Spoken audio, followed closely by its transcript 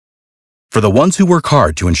For the ones who work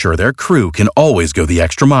hard to ensure their crew can always go the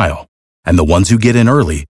extra mile, and the ones who get in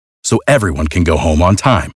early so everyone can go home on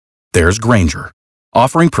time, there's Grainger,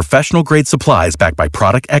 offering professional-grade supplies backed by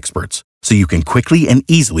product experts so you can quickly and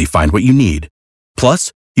easily find what you need.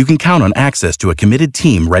 Plus, you can count on access to a committed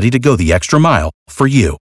team ready to go the extra mile for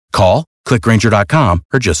you. Call, click Grainger.com,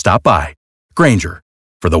 or just stop by. Grainger,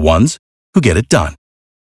 for the ones who get it done.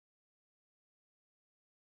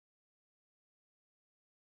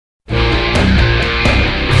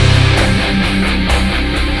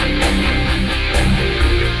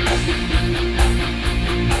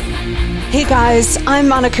 Hey guys, I'm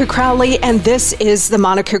Monica Crowley, and this is the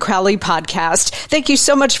Monica Crowley Podcast. Thank you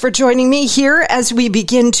so much for joining me here as we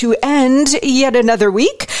begin to end yet another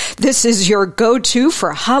week. This is your go-to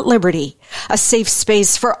for Hot Liberty, a safe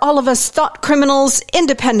space for all of us thought criminals,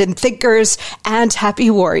 independent thinkers, and happy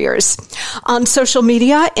warriors. On social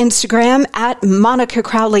media, Instagram at Monica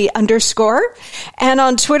Crowley _, and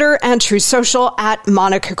on Twitter and True Social at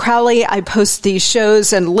Monica Crowley. I post these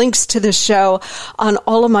shows and links to the show on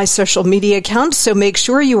all of my social media accounts, so make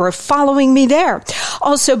sure you are following me there.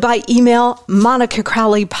 Also by email,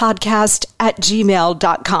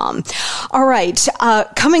 monicacrowleypodcast@gmail.com. All right,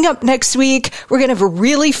 coming up next week, we're going to have a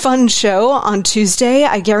really fun show on Tuesday.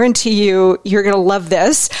 I guarantee you're going to love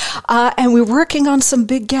this. And we're working on some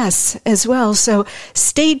big guests as well, so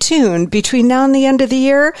stay tuned. Between now and the end of the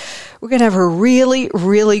year, we're going to have a really,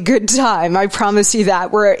 really good time. I promise you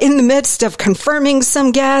that. We're in the midst of confirming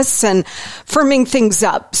some guests and firming things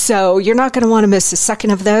up. So you're not going to want to miss a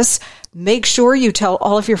second of this. Make sure you tell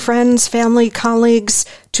all of your friends, family, colleagues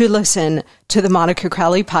to listen to the Monica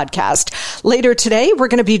Crowley Podcast. Later today, we're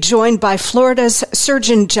going to be joined by Florida's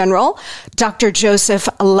Surgeon General, Dr. Joseph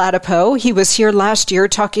Ladapo. He was here last year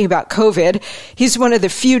talking about COVID. He's one of the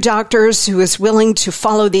few doctors who is willing to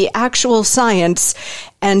follow the actual science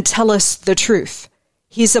and tell us the truth.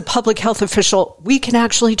 He's a public health official we can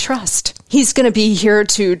actually trust. He's going to be here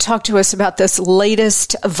to talk to us about this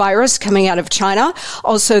latest virus coming out of China,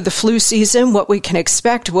 also the flu season, what we can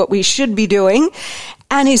expect, what we should be doing.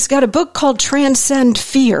 And he's got a book called Transcend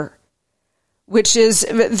Fear, which is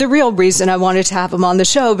the real reason I wanted to have him on the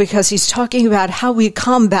show, because he's talking about how we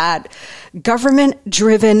combat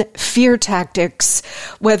government-driven fear tactics,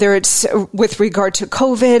 whether it's with regard to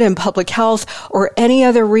COVID and public health or any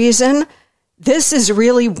other reason. This is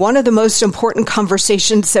really one of the most important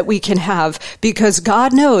conversations that we can have, because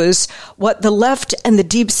God knows what the left and the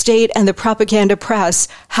deep state and the propaganda press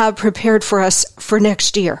have prepared for us for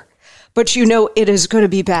next year. But you know it is going to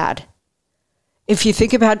be bad. If you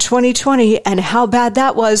think about 2020 and how bad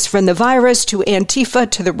that was, from the virus to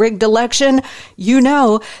Antifa to the rigged election, you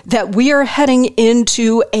know that we are heading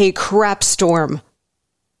into a crap storm.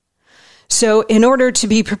 So in order to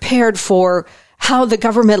be prepared for how the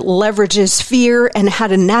government leverages fear and how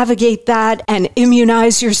to navigate that and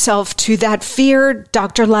immunize yourself to that fear,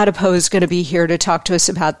 Dr. Ladapo is going to be here to talk to us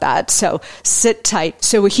about that. So sit tight.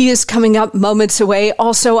 So he is coming up moments away.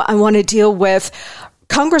 Also, I want to deal with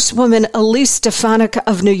Congresswoman Elise Stefanik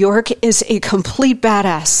of New York is a complete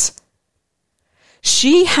badass.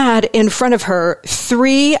 She had in front of her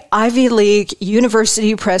 3 Ivy League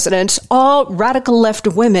university presidents, all radical left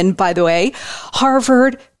women, by the way,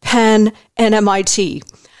 Harvard, Penn, and MIT.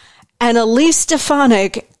 And Elise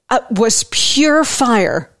Stefanik was pure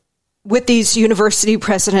fire with these university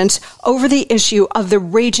presidents over the issue of the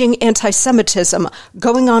raging anti-Semitism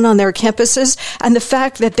going on their campuses and the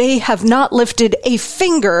fact that they have not lifted a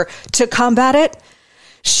finger to combat it.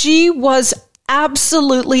 She was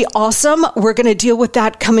absolutely awesome. We're going to deal with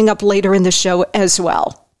that coming up later in the show as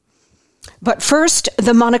well. But first,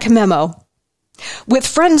 the Monica Memo. With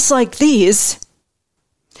friends like these,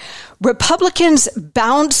 Republicans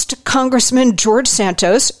bounced Congressman George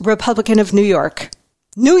Santos, Republican of New York.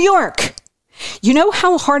 New York! You know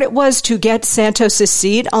how hard it was to get Santos'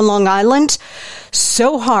 seat on Long Island?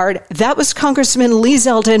 So hard. That was Congressman Lee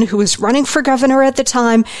Zeldin, who was running for governor at the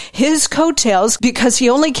time, his coattails, because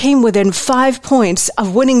he only came within 5 points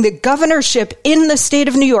of winning the governorship in the state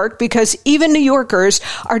of New York, because even New Yorkers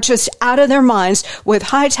are just out of their minds with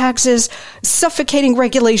high taxes, suffocating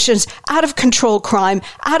regulations, out of control crime,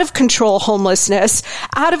 out of control homelessness,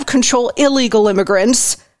 out of control illegal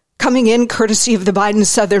immigrants coming in courtesy of the Biden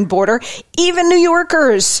southern border. Even New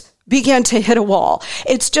Yorkers began to hit a wall.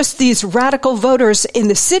 It's just these radical voters in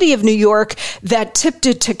the city of New York that tipped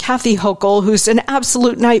it to Kathy Hochul, who's an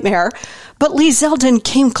absolute nightmare. But Lee Zeldin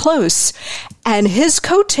came close, and his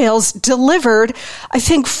coattails delivered, I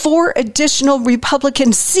think, 4 additional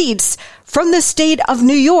Republican seats from the state of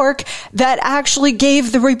New York that actually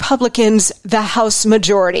gave the Republicans the House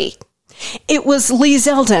majority. It was Lee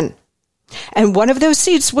Zeldin. And one of those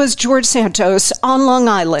seats was George Santos on Long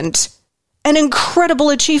Island. An incredible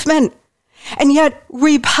achievement. And yet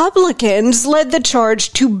Republicans led the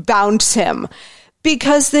charge to bounce him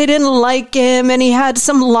because they didn't like him and he had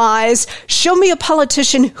some lies. Show me a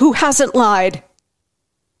politician who hasn't lied.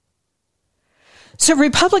 So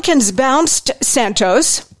Republicans bounced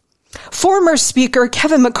Santos. Former Speaker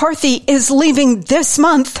Kevin McCarthy is leaving this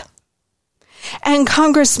month. And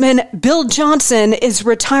Congressman Bill Johnson is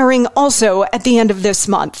retiring also at the end of this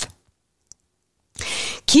month.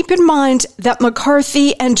 Keep in mind that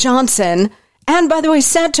McCarthy and Johnson, and by the way,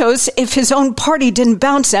 Santos, if his own party didn't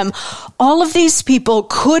bounce him, all of these people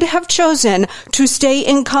could have chosen to stay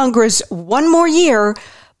in Congress one more year,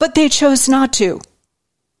 but they chose not to.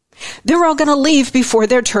 They're all going to leave before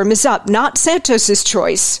their term is up. Not Santos's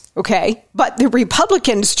choice, okay? But the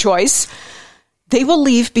Republicans' choice. They will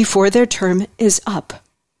leave before their term is up.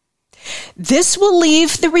 This will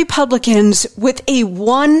leave the Republicans with a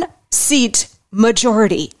one-seat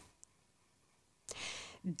majority.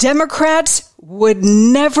 Democrats would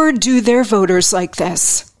never do their voters like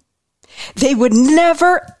this. They would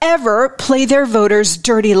never, ever play their voters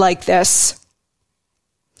dirty like this.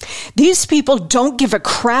 These people don't give a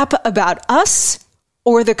crap about us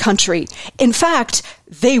or the country. In fact,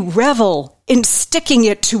 they revel in sticking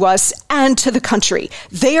it to us and to the country.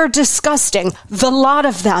 They are disgusting, the lot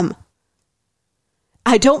of them.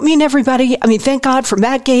 I don't mean everybody. I mean, thank God for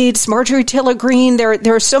Matt Gaetz, Marjorie Taylor Greene.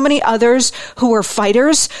 There are so many others who are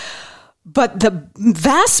fighters, but the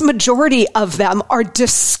vast majority of them are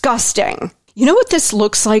disgusting. You know what this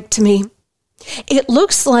looks like to me? It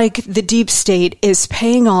looks like the deep state is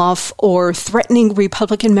paying off or threatening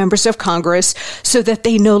Republican members of Congress so that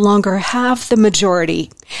they no longer have the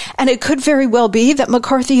majority. And it could very well be that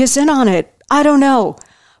McCarthy is in on it. I don't know.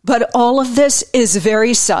 But all of this is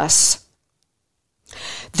very sus.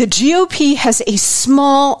 The GOP has a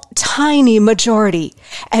small, tiny majority,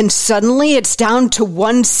 and suddenly it's down to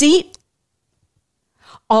one seat.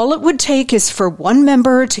 All it would take is for one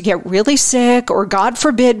member to get really sick or, God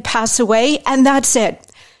forbid, pass away, and that's it.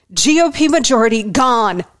 GOP majority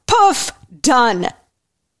gone. Poof, done.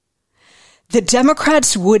 The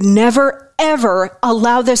Democrats would never, ever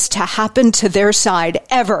allow this to happen to their side,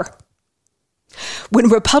 ever. When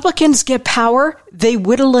Republicans get power, they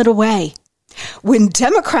whittle it away. When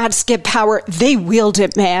Democrats get power, they wield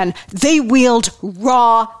it, man. They wield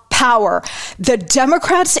raw power. The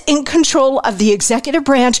Democrats in control of the executive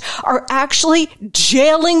branch are actually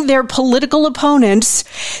jailing their political opponents,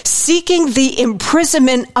 seeking the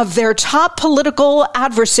imprisonment of their top political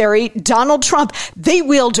adversary, Donald Trump. They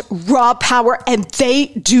wield raw power and they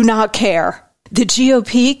do not care. The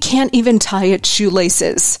GOP can't even tie its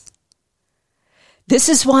shoelaces. This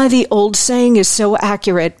is why the old saying is so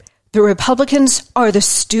accurate. The Republicans are the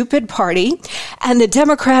stupid party, and the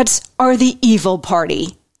Democrats are the evil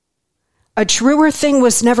party. A truer thing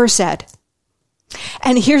was never said.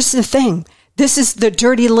 And here's the thing. This is the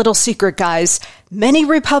dirty little secret, guys. Many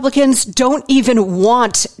Republicans don't even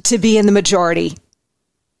want to be in the majority.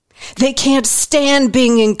 They can't stand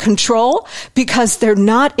being in control because they're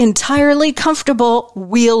not entirely comfortable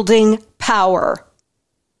wielding power.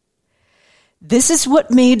 This is what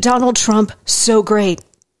made Donald Trump so great.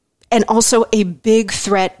 And also a big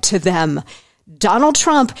threat to them. Donald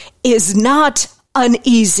Trump is not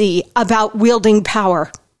uneasy about wielding power.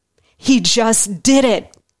 He just did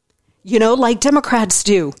it, like Democrats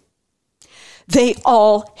do. They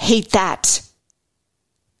all hate that.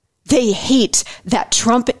 They hate that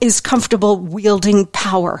Trump is comfortable wielding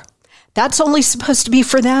power. That's only supposed to be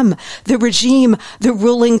for them, the regime, the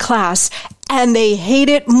ruling class. And they hate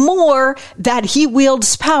it more that he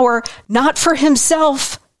wields power, not for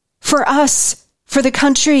himself, for us, for the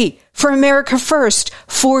country, for America first,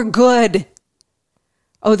 for good.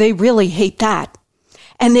 Oh, they really hate that.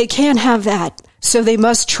 And they can't have that, so they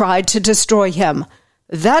must try to destroy him.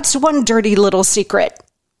 That's one dirty little secret.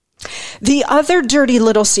 The other dirty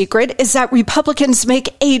little secret is that Republicans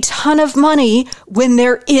make a ton of money when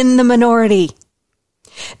they're in the minority.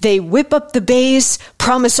 They whip up the base,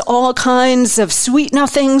 promise all kinds of sweet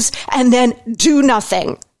nothings, and then do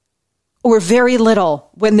nothing. Or very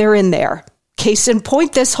little when they're in there. Case in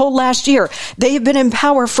point, this whole last year. They have been in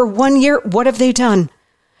power for 1 year. What have they done?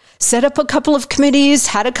 Set up a couple of committees,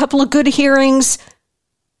 had a couple of good hearings.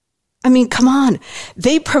 I mean, come on.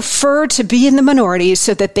 They prefer to be in the minority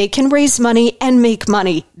so that they can raise money and make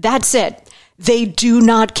money. That's it. They do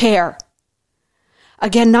not care.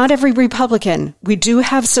 Again, not every Republican. We do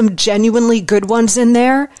have some genuinely good ones in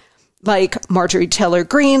there, like Marjorie Taylor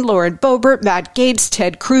Greene, Lauren Boebert, Matt Gaetz,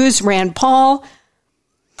 Ted Cruz, Rand Paul.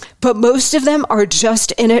 But most of them are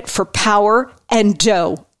just in it for power and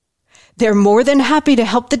dough. They're more than happy to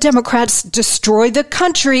help the Democrats destroy the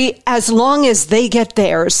country as long as they get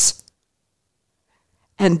theirs.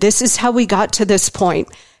 And this is how we got to this point.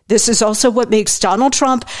 This is also what makes Donald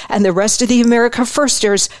Trump and the rest of the America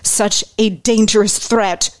Firsters such a dangerous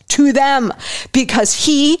threat to them, because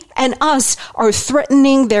he and us are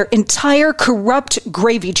threatening their entire corrupt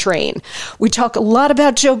gravy train. We talk a lot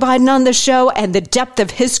about Joe Biden on the show and the depth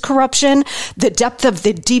of his corruption, the depth of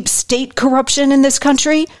the deep state corruption in this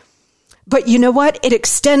country. But you know what? It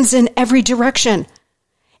extends in every direction.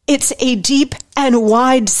 It's a deep and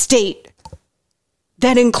wide state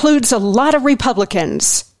that includes a lot of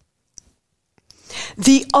Republicans.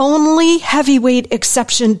 The only heavyweight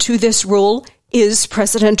exception to this rule is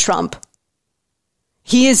President Trump.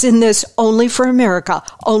 He is in this only for America,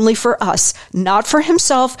 only for us, not for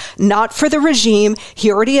himself, not for the regime.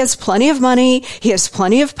 He already has plenty of money, he has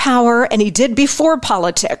plenty of power, and he did before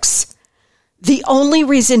politics. The only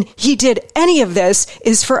reason he did any of this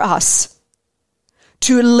is for us.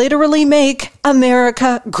 To literally make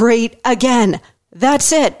America great again.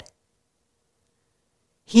 That's it.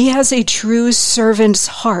 He has a true servant's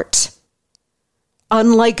heart.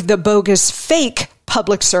 Unlike the bogus fake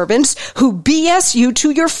public servants who BS you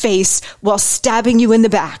to your face while stabbing you in the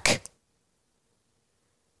back.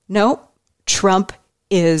 No, Trump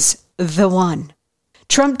is the one.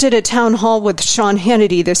 Trump did a town hall with Sean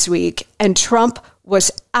Hannity this week, and Trump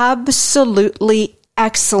was absolutely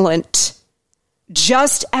excellent.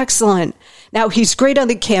 Just excellent. Now, he's great on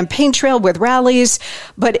the campaign trail with rallies,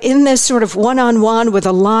 but in this sort of one-on-one with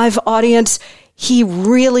a live audience, he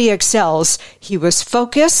really excels. He was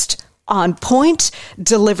focused, on point,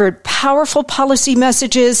 delivered powerful policy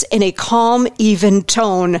messages in a calm, even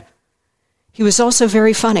tone. He was also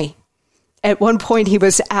very funny. At one point, he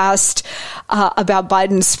was asked about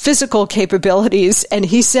Biden's physical capabilities, and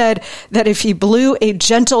he said that if he blew a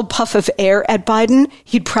gentle puff of air at Biden,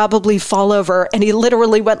 he'd probably fall over. And he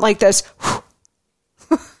literally went like this.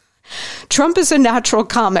 Trump is a natural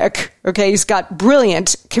comic. Okay, he's got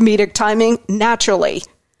brilliant comedic timing naturally.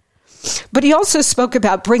 But he also spoke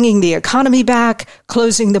about bringing the economy back,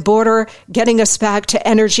 closing the border, getting us back to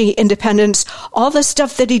energy independence, all the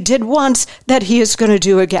stuff that he did once that he is going to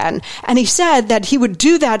do again. And he said that he would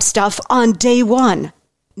do that stuff on day one.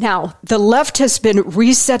 Now, the left has been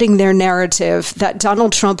resetting their narrative that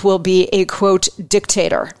Donald Trump will be a, quote,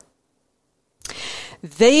 dictator.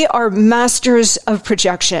 They are masters of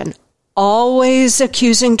projection, always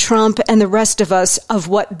accusing Trump and the rest of us of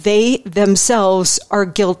what they themselves are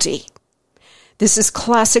guilty. This is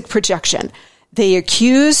classic projection. They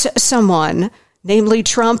accuse someone, namely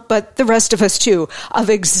Trump, but the rest of us too, of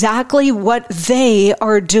exactly what they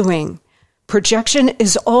are doing. Projection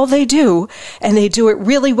is all they do, and they do it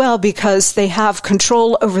really well because they have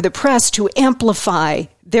control over the press to amplify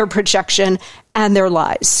their projection and their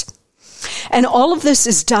lies. And all of this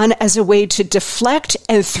is done as a way to deflect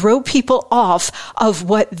and throw people off of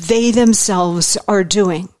what they themselves are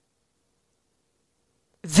doing.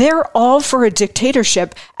 They're all for a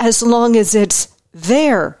dictatorship as long as it's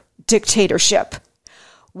their dictatorship,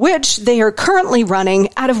 which they are currently running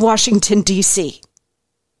out of Washington, D.C.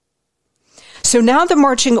 So now the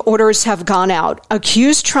marching orders have gone out.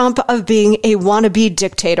 Accuse Trump of being a wannabe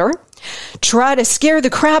dictator. Try to scare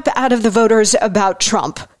the crap out of the voters about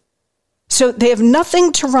Trump. So they have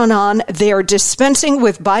nothing to run on. They are dispensing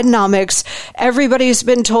with Bidenomics. Everybody's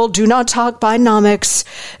been told, do not talk Bidenomics.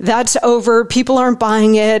 That's over. People aren't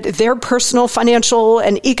buying it. Their personal financial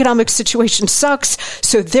and economic situation sucks.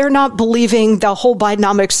 So they're not believing the whole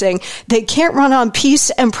Bidenomics thing. They can't run on peace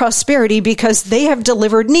and prosperity because they have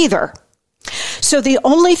delivered neither. So the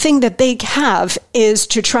only thing that they have is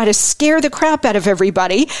to try to scare the crap out of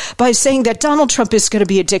everybody by saying that Donald Trump is going to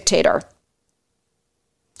be a dictator.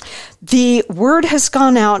 The word has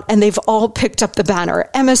gone out and they've all picked up the banner.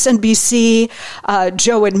 MSNBC,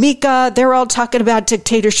 Joe and Mika, they're all talking about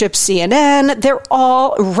dictatorship. CNN, they're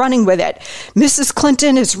all running with it. Mrs.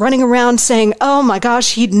 Clinton is running around saying, oh my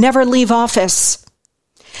gosh, he'd never leave office.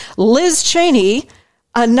 Liz Cheney,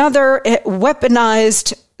 another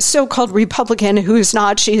weaponized so-called Republican who's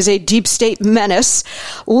not, she's a deep state menace.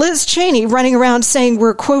 Liz Cheney running around saying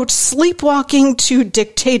we're, quote, sleepwalking to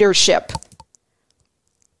dictatorship.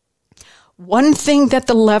 One thing that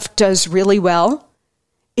the left does really well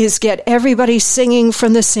is get everybody singing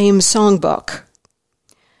from the same songbook.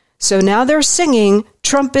 So now they're singing,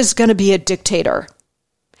 Trump is going to be a dictator.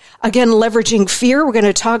 Again, leveraging fear, we're going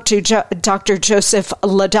to talk to Dr. Joseph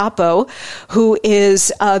Ladapo, who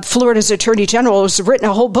is Florida's Attorney General, who's written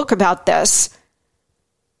a whole book about this,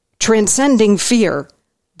 transcending fear.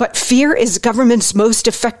 But fear is government's most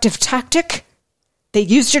effective tactic. They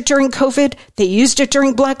used it during COVID. They used it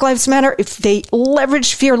during Black Lives Matter. If they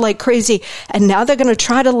leverage fear like crazy, and now they're going to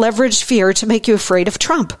try to leverage fear to make you afraid of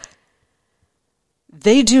Trump.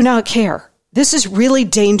 They do not care. This is really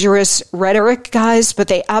dangerous rhetoric, guys, but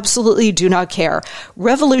they absolutely do not care.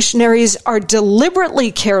 Revolutionaries are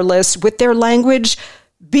deliberately careless with their language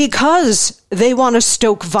because they want to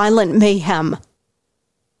stoke violent mayhem.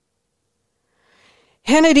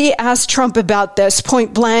 Hannity asked Trump about this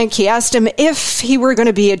point blank. He asked him if he were going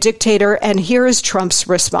to be a dictator, and here is Trump's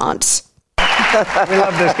response. We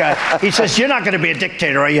love this guy. He says, "You're not going to be a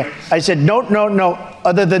dictator, are you?" I said, no,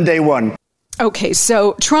 other than day one. Okay,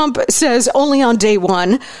 so Trump says only on day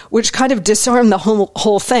one, which kind of disarmed the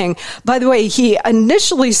whole thing. By the way, he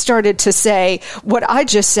initially started to say what I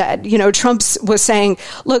just said. You know, Trump was saying,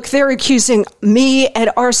 look, they're accusing me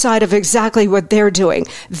and our side of exactly what they're doing.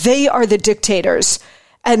 They are the dictators.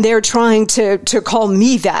 And they're trying to call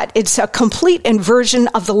me that. It's a complete inversion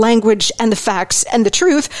of the language and the facts and the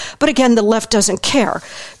truth. But again, the left doesn't care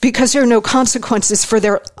because there are no consequences for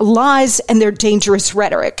their lies and their dangerous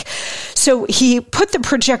rhetoric. So he put the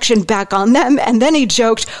projection back on them. And then he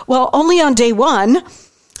joked, well, only on day one,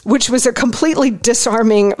 which was a completely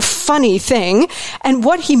disarming, funny thing. And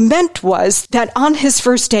what he meant was that on his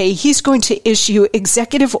first day, he's going to issue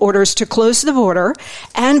executive orders to close the border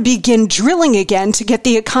and begin drilling again to get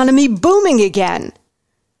the economy booming again.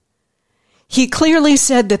 He clearly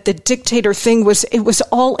said that the dictator thing was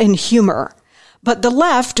all in humor. But the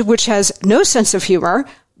left, which has no sense of humor,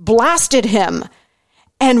 blasted him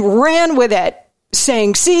and ran with it,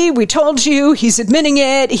 saying, see, we told you, he's admitting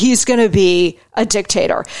it, he's going to be a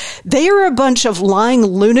dictator. They are a bunch of lying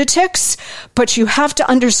lunatics, but you have to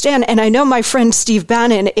understand, and I know my friend Steve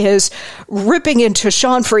Bannon is ripping into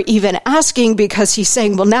Sean for even asking because he's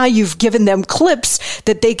saying, well, now you've given them clips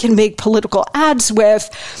that they can make political ads with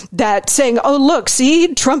that saying, oh, look,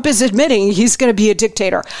 see, Trump is admitting he's going to be a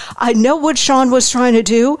dictator. I know what Sean was trying to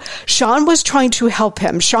do. Sean was trying to help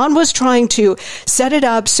him. Sean was trying to set it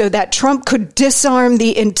up so that Trump could disarm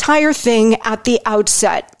the entire thing at the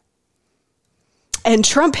outset. And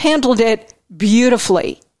Trump handled it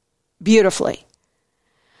beautifully, beautifully.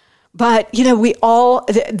 But, you know,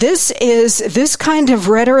 this kind of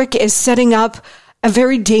rhetoric is setting up a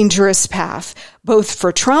very dangerous path, both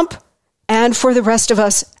for Trump and for the rest of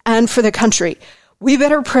us and for the country. We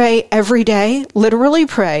better pray every day, literally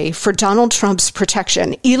pray for Donald Trump's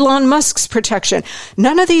protection, Elon Musk's protection.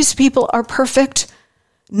 None of these people are perfect.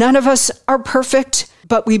 None of us are perfect.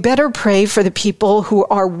 But we better pray for the people who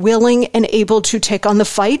are willing and able to take on the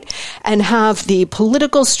fight and have the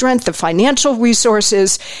political strength, the financial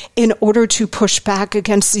resources in order to push back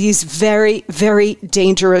against these very, very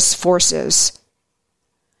dangerous forces.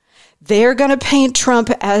 They're going to paint Trump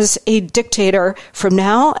as a dictator from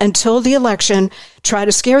now until the election, try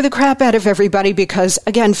to scare the crap out of everybody because,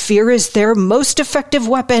 again, fear is their most effective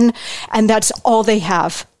weapon, and that's all they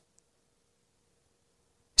have.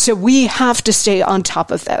 So we have to stay on top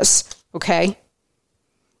of this, okay?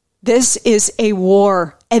 This is a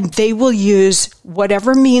war, and they will use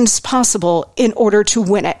whatever means possible in order to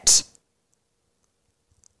win it.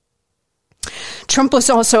 Trump was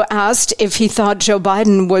also asked if he thought Joe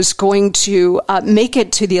Biden was going to make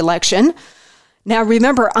it to the election. Now,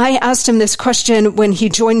 remember, I asked him this question when he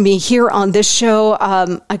joined me here on this show,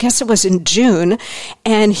 I guess it was in June,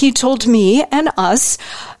 and he told me and us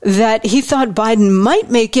that he thought Biden might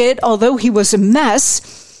make it, although he was a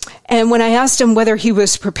mess. And when I asked him whether he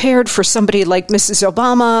was prepared for somebody like Mrs.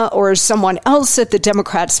 Obama or someone else that the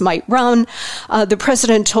Democrats might run, the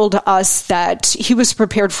president told us that he was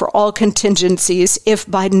prepared for all contingencies if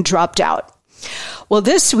Biden dropped out. Well,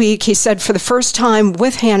 this week, he said for the first time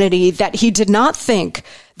with Hannity that he did not think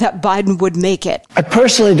that Biden would make it. I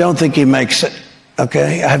personally don't think he makes it.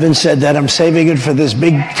 Okay, I haven't said that. I'm saving it for this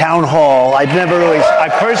big town hall. I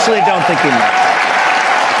personally don't think he makes it.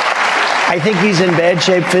 I think he's in bad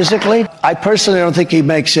shape physically. I personally don't think he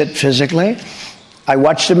makes it physically. I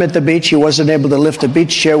watched him at the beach. He wasn't able to lift a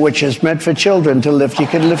beach chair, which is meant for children to lift. You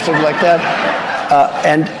can lift it like that.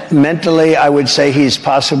 And mentally, I would say he's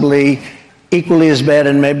possibly equally as bad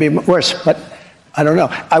and maybe worse. But I don't know.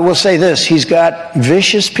 I will say this. He's got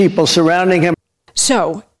vicious people surrounding him.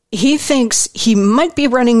 So he thinks he might be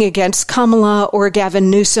running against Kamala or Gavin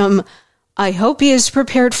Newsom. I hope he is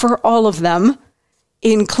prepared for all of them,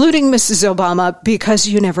 including Mrs. Obama, because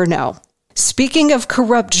you never know. Speaking of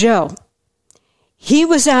corrupt Joe, He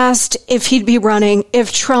was asked if he'd be running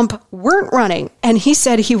if Trump weren't running. And he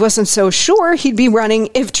said he wasn't so sure he'd be running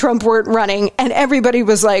if Trump weren't running. And everybody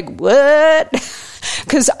was like, what?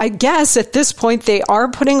 Because I guess at this point they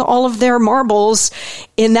are putting all of their marbles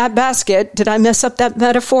in that basket. Did I mess up that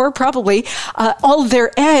metaphor? Probably. All of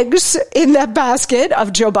their eggs in that basket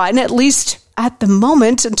of Joe Biden, at least at the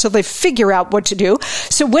moment, until they figure out what to do.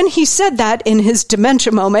 So when he said that in his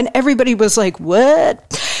dementia moment, everybody was like,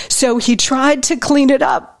 what? So he tried to clean it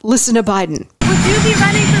up. Listen to Biden. Would you be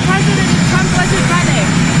running for president if Trump wasn't running?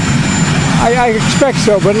 I expect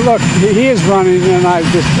so, but look, he is running and I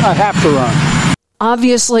have to run.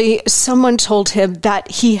 Obviously, someone told him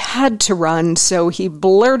that he had to run, so he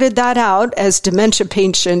blurted that out, as dementia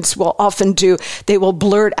patients will often do. They will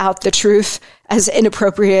blurt out the truth, as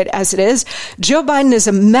inappropriate as it is. Joe Biden is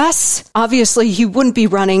a mess. Obviously, he wouldn't be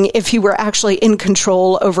running if he were actually in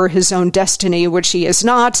control over his own destiny, which he is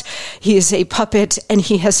not. He is a puppet, and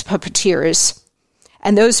he has puppeteers.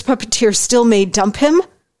 And those puppeteers still may dump him.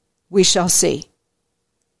 We shall see.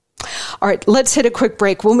 All right, let's hit a quick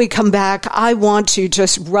break. When we come back, I want to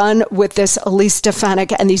just run with this Elise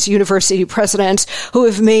Stefanik and these university presidents who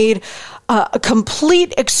have made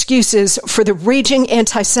complete excuses for the raging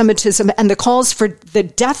anti-Semitism and the calls for the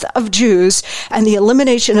death of Jews and the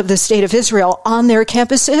elimination of the state of Israel on their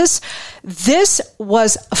campuses. This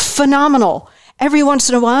was phenomenal. Every once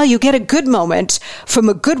in a while, you get a good moment from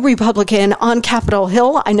a good Republican on Capitol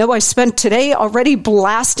Hill. I know I spent today already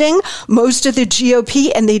blasting most of the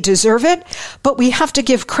GOP, and they deserve it. But we have to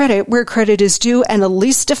give credit where credit is due, and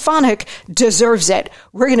Elise Stefanik deserves it.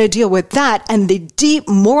 We're going to deal with that and the deep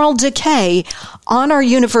moral decay on our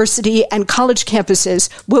university and college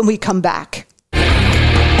campuses when we come back.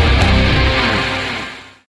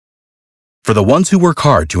 For the ones who work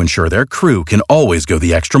hard to ensure their crew can always go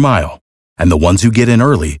the extra mile, and the ones who get in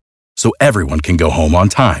early so everyone can go home on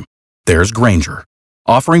time, there's Grainger,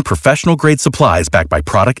 offering professional-grade supplies backed by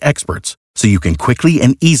product experts so you can quickly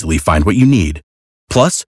and easily find what you need.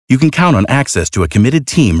 Plus, you can count on access to a committed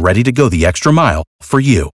team ready to go the extra mile for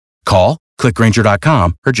you. Call, click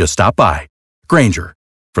Grainger.com, or just stop by. Grainger,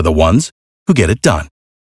 for the ones who get it done.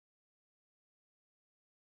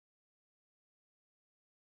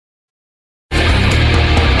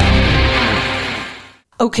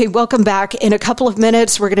 Okay, welcome back. In a couple of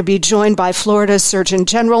minutes, we're going to be joined by Florida's Surgeon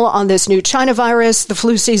General on this new China virus, the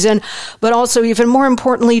flu season, but also even more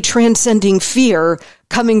importantly, transcending fear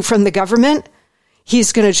coming from the government.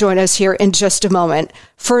 He's going to join us here in just a moment.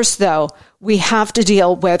 First, though, we have to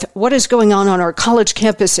deal with what is going on our college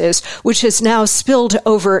campuses, which has now spilled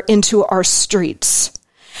over into our streets.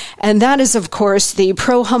 And that is, of course, the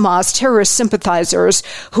pro-Hamas terrorist sympathizers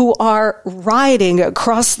who are rioting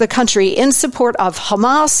across the country in support of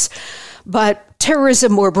Hamas, but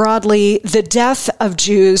terrorism more broadly, the death of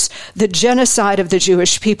Jews, the genocide of the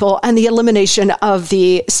Jewish people, and the elimination of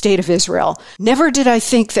the state of Israel. Never did I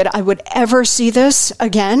think that I would ever see this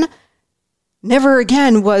again. Never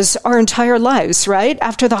again was our entire lives, right?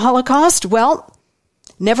 After the Holocaust? Well,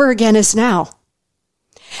 never again is now.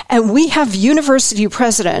 And we have university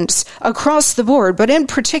presidents across the board, but in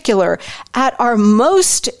particular at our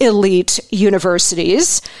most elite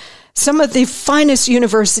universities, some of the finest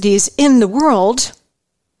universities in the world,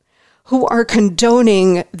 who are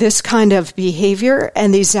condoning this kind of behavior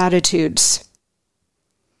and these attitudes.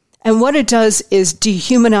 And what it does is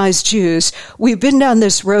dehumanize Jews. We've been down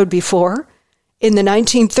this road before. In the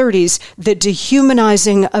 1930s, the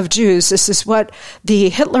dehumanizing of Jews. This is what the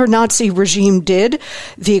Hitler Nazi regime did.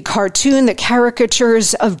 The cartoon, the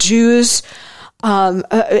caricatures of Jews,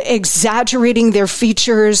 exaggerating their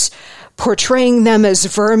features, portraying them as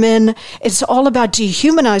vermin. It's all about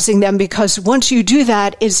dehumanizing them, because once you do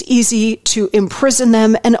that, it's easy to imprison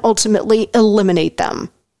them and ultimately eliminate them.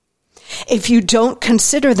 If you don't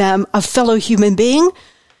consider them a fellow human being,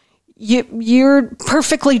 you're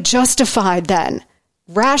perfectly justified then,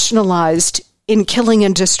 rationalized in killing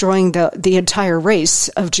and destroying the entire race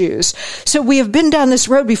of Jews. So we have been down this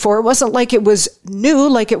road before. It wasn't like it was new,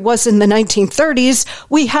 like it was in the 1930s.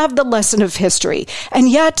 We have the lesson of history. And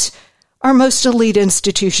yet, our most elite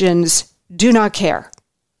institutions do not care.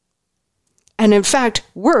 And in fact,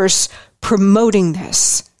 worse, promoting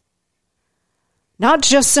this. Not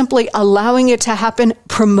just simply allowing it to happen,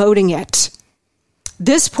 promoting it.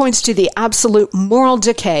 This points to the absolute moral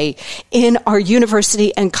decay in our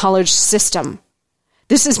university and college system.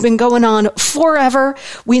 This has been going on forever.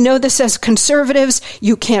 We know this as conservatives.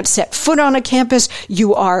 You can't set foot on a campus.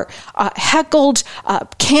 You are heckled,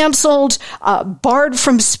 canceled, barred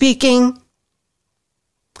from speaking.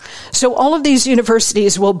 So all of these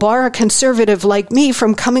universities will bar a conservative like me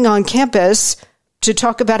from coming on campus to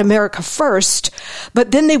talk about America first,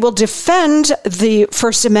 but then they will defend the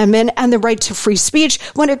First Amendment and the right to free speech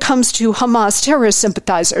when it comes to Hamas terrorist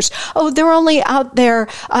sympathizers. Oh, they're only out there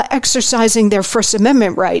exercising their First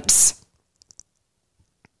Amendment rights.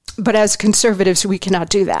 But as conservatives, we cannot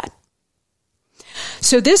do that.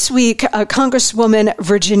 So this week, Congresswoman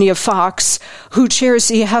Virginia Foxx, who chairs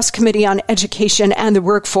the House Committee on Education and the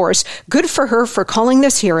Workforce, good for her for calling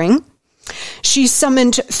this hearing. She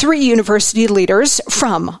summoned 3 university leaders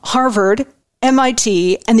from Harvard,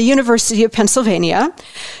 MIT, and the University of Pennsylvania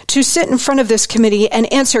to sit in front of this committee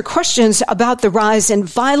and answer questions about the rise in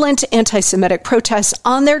violent anti-Semitic protests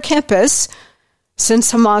on their campus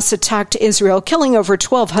since Hamas attacked Israel, killing over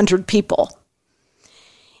 1,200 people.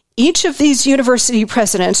 Each of these university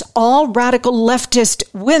presidents, all radical leftist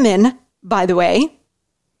women, by the way,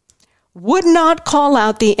 would not call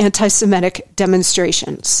out the anti-Semitic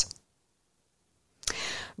demonstrations.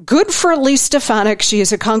 Good for Elise Stefanik. She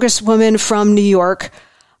is a congresswoman from New York,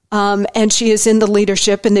 and she is in the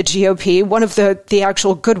leadership in the GOP, one of the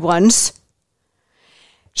actual good ones.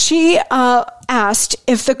 She asked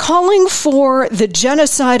if the calling for the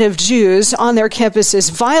genocide of Jews on their campuses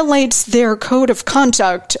violates their code of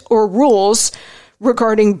conduct or rules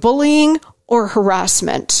regarding bullying or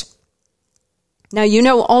harassment. Now, you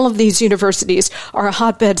know, all of these universities are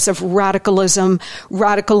hotbeds of radicalism,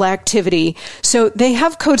 radical activity. So they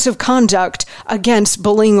have codes of conduct against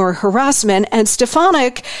bullying or harassment. And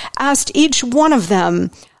Stefanik asked each one of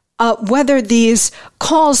them whether these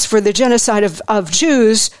calls for the genocide of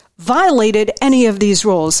Jews violated any of these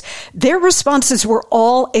rules. Their responses were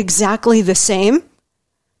all exactly the same.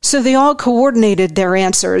 So they all coordinated their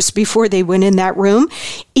answers before they went in that room.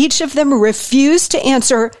 Each of them refused to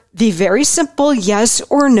answer the very simple yes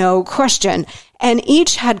or no question, and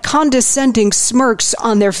each had condescending smirks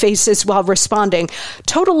on their faces while responding.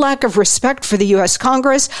 Total lack of respect for the U.S.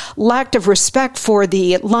 Congress, lack of respect for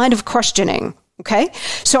the line of questioning. Okay?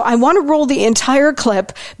 So I want to roll the entire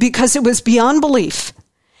clip because it was beyond belief,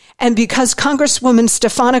 and because Congresswoman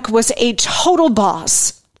Stefanik was a total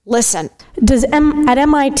boss. Listen. At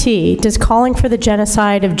MIT, does calling for the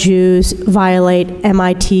genocide of Jews violate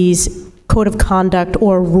MIT's code of conduct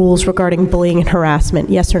or rules regarding bullying and harassment?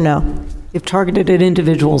 Yes or no? If targeted at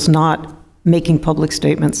individuals, not making public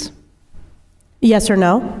statements. Yes or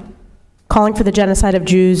no? Calling for the genocide of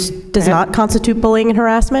Jews does not constitute bullying and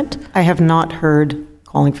harassment? I have not heard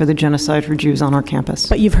calling for the genocide for Jews on our campus.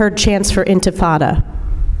 But you've heard chants for intifada.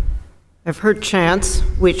 I've heard chants,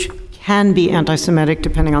 which can be anti-Semitic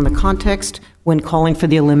depending on the context, when calling for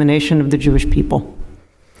the elimination of the Jewish people.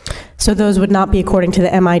 So those would not be according to the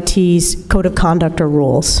MIT's code of conduct or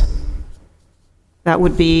rules? That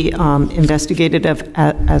would be investigated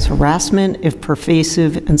as harassment if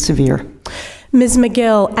pervasive and severe. Ms.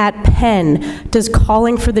 McGill, at Penn, does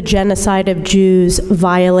calling for the genocide of Jews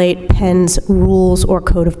violate Penn's rules or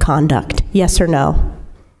code of conduct? Yes or no?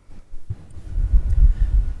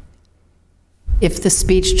 If the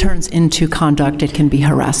speech turns into conduct, it can be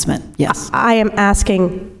harassment, yes. I am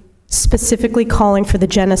asking specifically calling for the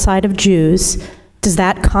genocide of Jews. Does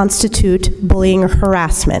that constitute bullying or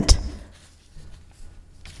harassment?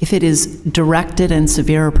 If it is directed and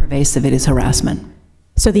severe or pervasive, it is harassment.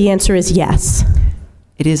 So the answer is yes.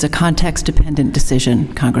 It is a context-dependent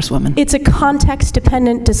decision, Congresswoman. It's a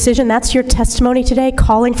context-dependent decision. That's your testimony today.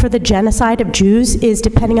 Calling for the genocide of Jews is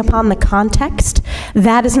depending upon the context.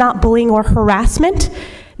 That is not bullying or harassment.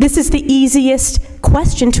 This is the easiest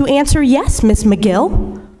question to answer yes, Ms.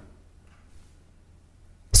 McGill.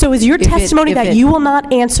 So is your testimony that you will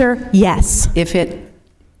not answer yes? If it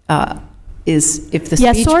if the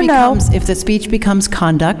yes speech or becomes no? If the speech becomes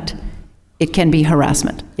conduct, it can be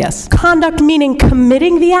harassment, yes. Conduct meaning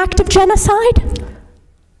committing the act of genocide?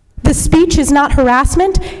 The speech is not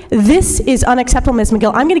harassment? This is unacceptable, Ms.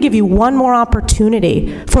 McGill. I'm going to give you one more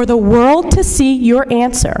opportunity for the world to see your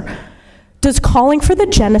answer. Does calling for the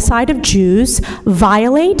genocide of Jews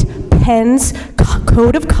violate Penn's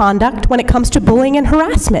code of conduct when it comes to bullying and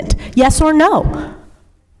harassment? Yes or no?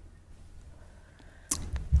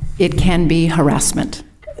 It can be harassment.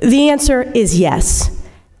 The answer is yes.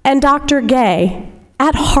 And Dr. Gay,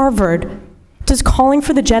 at Harvard, does calling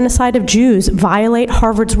for the genocide of Jews violate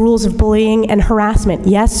Harvard's rules of bullying and harassment?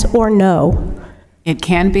 Yes or no? It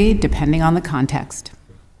can be, depending on the context.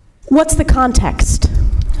 What's the context?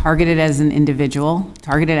 Targeted as an individual,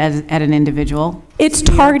 at an individual. It's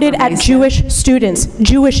targeted at Jewish students,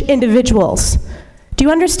 Jewish individuals. Do you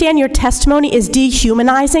understand your testimony is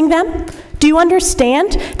dehumanizing them? Do you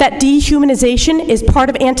understand that dehumanization is part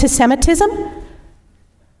of anti-Semitism?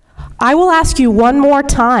 I will ask you one more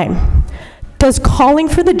time. Does calling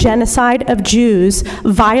for the genocide of Jews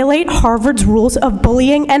violate Harvard's rules of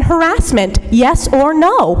bullying and harassment? Yes or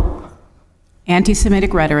no?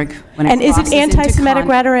 Anti-Semitic rhetoric. And is it anti-Semitic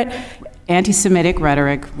rhetoric? Anti-Semitic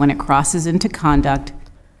rhetoric when it crosses into conduct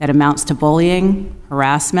that amounts to bullying,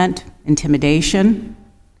 harassment, intimidation,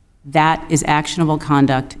 that is actionable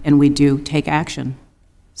conduct, and we do take action.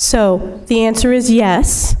 So the answer is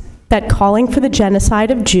yes, that calling for the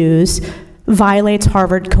genocide of Jews violates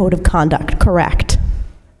Harvard Code of Conduct, correct?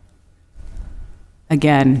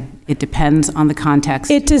 Again, it depends on the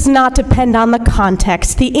context. It does not depend on the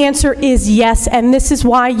context. The answer is yes, and this is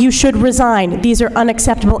why you should resign. These are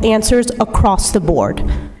unacceptable answers across the board.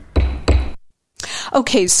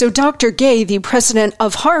 Okay, so Dr. Gay, the president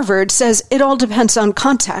of Harvard, says it all depends on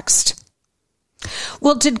context.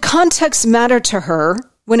 Well, did context matter to her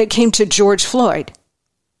when it came to George Floyd?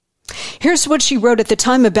 Here's what she wrote at the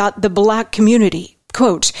time about the Black community.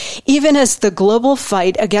 Quote, even as the global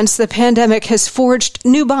fight against the pandemic has forged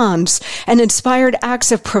new bonds and inspired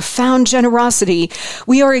acts of profound generosity,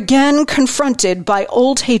 we are again confronted by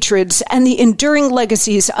old hatreds and the enduring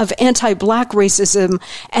legacies of anti-Black racism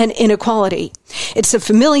and inequality. It's a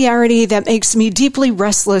familiarity that makes me deeply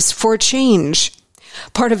restless for change.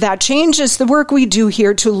 Part of that change is the work we do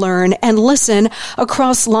here to learn and listen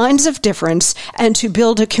across lines of difference and to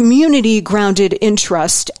build a community grounded in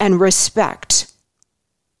trust and respect.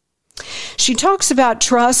 She talks about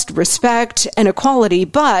trust, respect, and equality,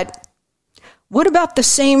 but what about the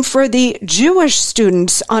same for the Jewish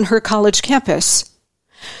students on her college campus?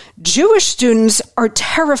 Jewish students are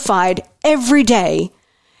terrified every day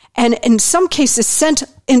and in some cases sent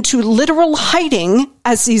into literal hiding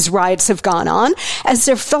as these riots have gone on, as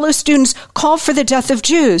their fellow students call for the death of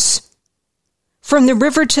Jews. From the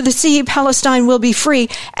river to the sea, Palestine will be free,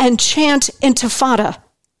 and chant Intifada.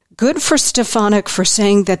 Good for Stefanik for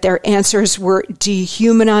saying that their answers were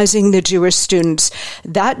dehumanizing the Jewish students.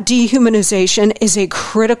 That dehumanization is a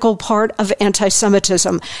critical part of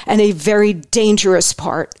anti-Semitism and a very dangerous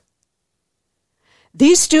part.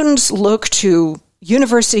 These students look to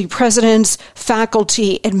university presidents,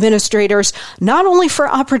 faculty, administrators, not only for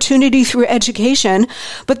opportunity through education,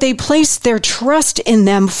 but they place their trust in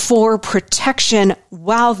them for protection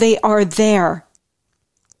while they are there.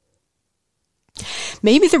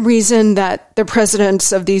 Maybe the reason that the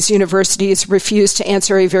presidents of these universities refuse to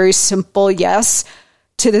answer a very simple yes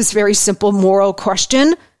to this very simple moral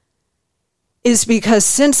question is because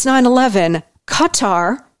since 9/11,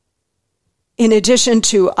 Qatar, in addition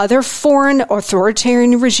to other foreign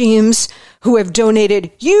authoritarian regimes who have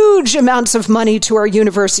donated huge amounts of money to our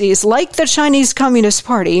universities, like the Chinese Communist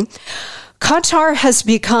Party, Qatar has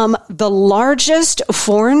become the largest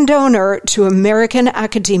foreign donor to American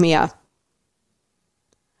academia.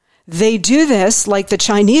 They do this like the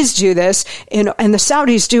Chinese do this, and the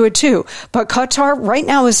Saudis do it too. But Qatar right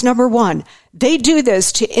now is number one. They do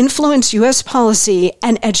this to influence U.S. policy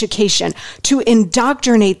and education, to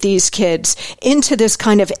indoctrinate these kids into this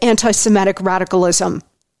kind of anti-Semitic radicalism.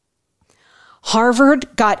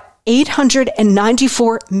 Harvard got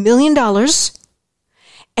 $894 million,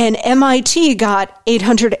 and MIT got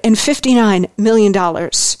 $859 million.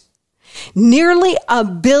 Nearly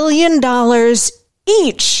 $1 billion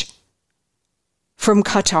each from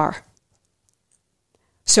Qatar.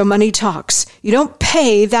 So money talks. You don't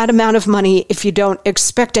pay that amount of money if you don't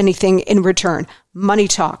expect anything in return. Money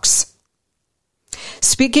talks.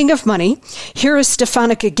 Speaking of money, here is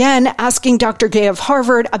Stefanik again asking Dr. Gay of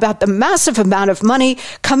Harvard about the massive amount of money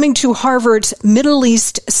coming to Harvard's Middle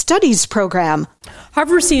East Studies program.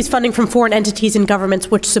 Harvard receives funding from foreign entities and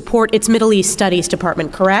governments which support its Middle East Studies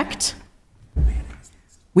department, correct?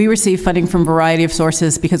 We receive funding from a variety of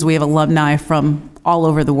sources because we have alumni from all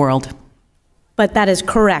over the world. But that is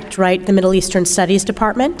correct, right? The Middle Eastern Studies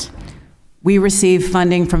Department? We receive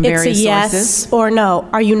funding from various sources. It's a yes or no.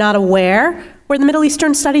 Are you not aware where the Middle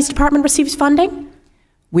Eastern Studies Department receives funding?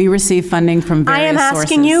 We receive funding from various sources. I am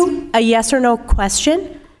asking you a yes or no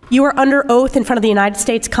question. You are under oath in front of the United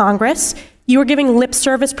States Congress. You are giving lip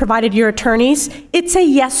service provided your attorneys. It's a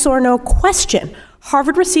yes or no question.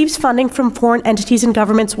 Harvard receives funding from foreign entities and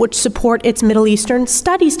governments which support its Middle Eastern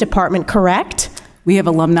Studies Department, correct? We have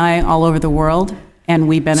alumni all over the world, and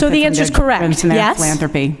we benefit from the answer is correct. Yes.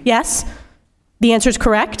 Philanthropy. Yes. The answer is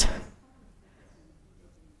correct.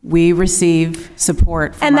 We receive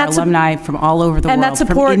support from our alumni from all over the world,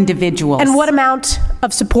 from individuals. And what amount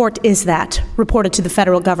of support is that reported to the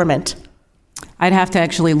federal government? I'd have to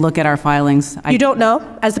actually look at our filings. You don't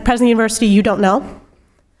know? As the president of the university, you don't know?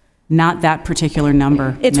 Not that particular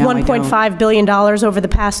number. It's no, $1.5 billion over the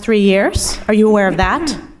past 3 years. Are you aware of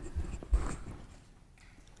that?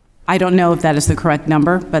 I don't know if that is the correct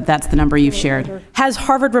number, but that's the number you've shared. Has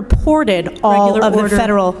Harvard reported all Regular of order. the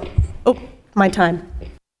federal... Oh, my time.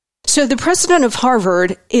 So the president of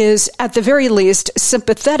Harvard is, at the very least,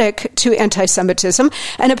 sympathetic to anti-Semitism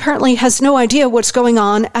and apparently has no idea what's going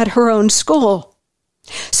on at her own school.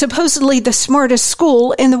 Supposedly the smartest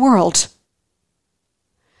school in the world.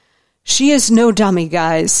 She is no dummy,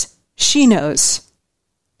 guys. She knows.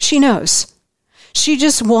 She knows. She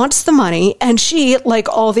just wants the money, and she, like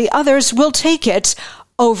all the others, will take it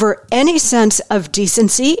over any sense of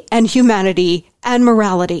decency and humanity and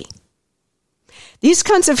morality. These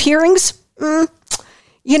kinds of hearings,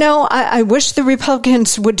 I wish the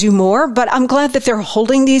Republicans would do more, but I'm glad that they're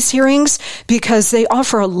holding these hearings because they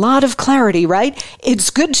offer a lot of clarity, right?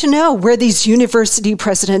 It's good to know where these university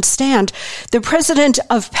presidents stand. The president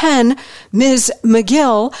of Penn, Ms.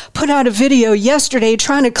 McGill, put out a video yesterday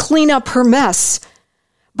trying to clean up her mess.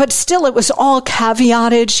 But still, it was all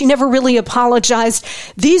caveated. She never really apologized.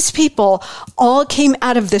 These people all came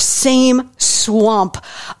out of the same swamp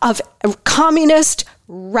of communist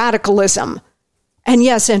radicalism. And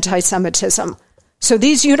yes, anti-Semitism. So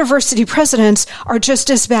these university presidents are just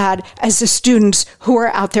as bad as the students who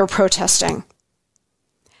are out there protesting.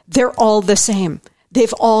 They're all the same.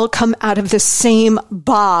 They've all come out of the same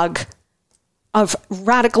bog of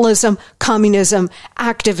radicalism, communism,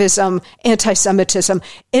 activism, anti-Semitism.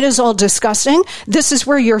 It is all disgusting. This is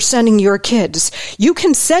where you're sending your kids. You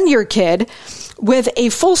can send your kid with a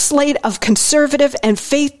full slate of conservative and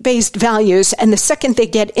faith-based values, and the second they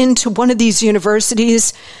get into one of these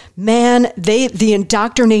universities, man, the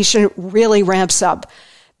indoctrination really ramps up.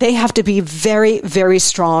 They have to be very, very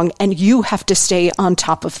strong, and you have to stay on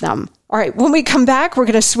top of them. All right, when we come back, we're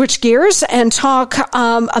going to switch gears and talk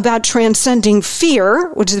about transcending fear,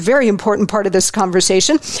 which is a very important part of this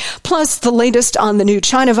conversation, plus the latest on the new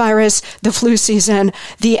China virus, the flu season,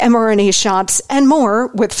 the mRNA shots, and more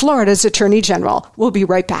with Florida's Attorney General. We'll be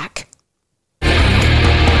right back.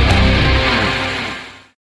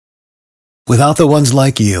 Without the ones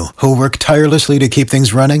like you, who work tirelessly to keep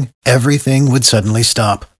things running, everything would suddenly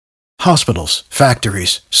stop. Hospitals,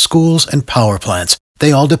 factories, schools, and power plants,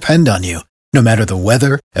 they all depend on you. No matter the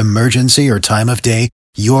weather, emergency, or time of day,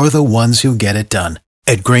 you're the ones who get it done.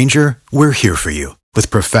 At Grainger, we're here for you with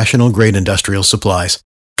professional-grade industrial supplies.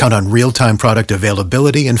 Count on real-time product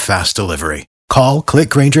availability and fast delivery. Call, click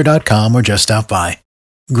Grainger.com, or just stop by.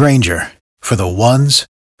 Grainger, for the ones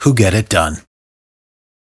who get it done.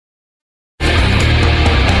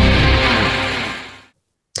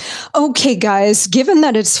 Okay, guys, given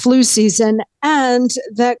that it's flu season and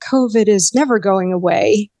that COVID is never going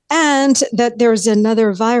away and that there's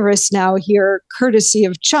another virus now here, courtesy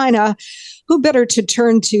of China, who better to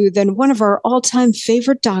turn to than one of our all-time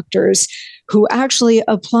favorite doctors who actually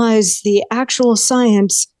applies the actual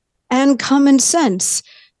science and common sense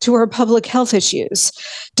to our public health issues.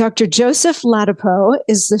 Dr. Joseph Ladapo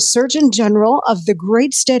is the Surgeon General of the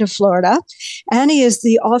great state of Florida, and he is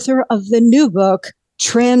the author of the new book,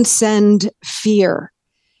 Transcend Fear.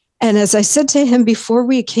 And as I said to him before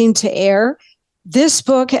we came to air, this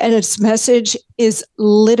book and its message is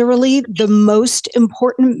literally the most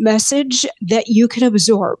important message that you can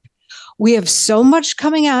absorb. We have so much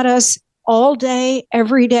coming at us all day,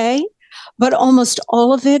 every day, but almost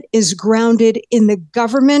all of it is grounded in the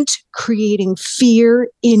government creating fear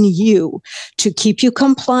in you to keep you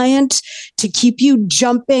compliant, to keep you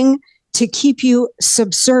jumping, to keep you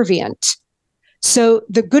subservient. So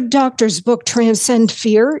the Good Doctor's book, Transcend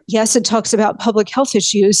Fear, yes, it talks about public health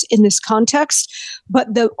issues in this context,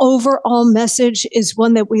 but the overall message is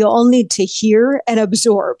one that we all need to hear and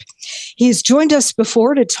absorb. He's joined us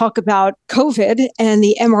before to talk about COVID and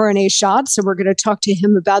the mRNA shots, and we're going to talk to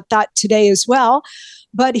him about that today as well.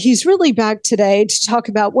 But he's really back today to talk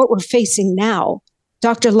about what we're facing now.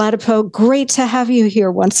 Dr. Ladapo, great to have you here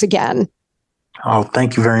once again. Oh,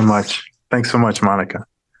 thank you very much. Thanks so much, Monica.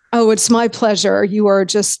 Oh, it's my pleasure. You are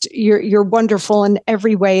just, you're wonderful in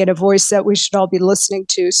every way and a voice that we should all be listening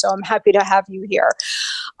to. So I'm happy to have you here.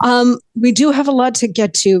 We do have a lot to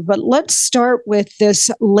get to, but let's start with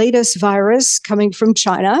this latest virus coming from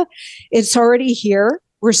China. It's already here.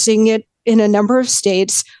 We're seeing it in a number of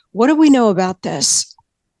states. What do we know about this?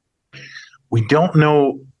 We don't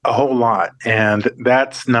know a whole lot, and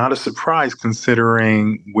that's not a surprise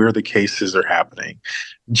considering where the cases are happening.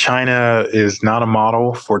 China is not a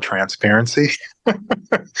model for transparency.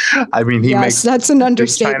 I mean, that's an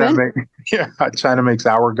understatement. China makes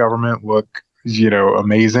our government look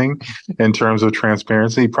amazing in terms of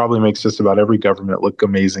transparency. He probably makes just about every government look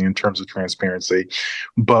amazing in terms of transparency.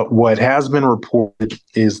 But what has been reported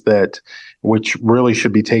is that, which really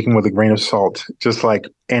should be taken with a grain of salt, just like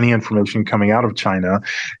any information coming out of China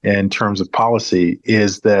in terms of policy,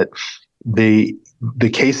 is that the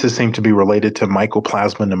cases seem to be related to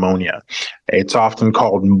mycoplasma pneumonia. It's often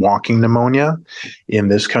called walking pneumonia in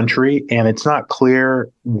this country, and it's not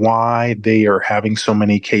clear why they are having so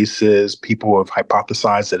many cases. People have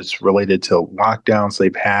hypothesized that it's related to lockdowns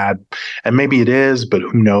they've had, and maybe it is, but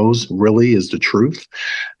who knows, really, is the truth.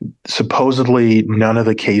 Supposedly, none of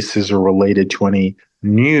the cases are related to any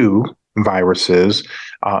new viruses,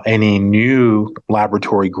 any new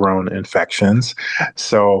laboratory-grown infections.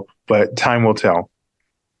 But time will tell.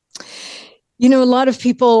 A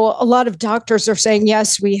lot of doctors are saying,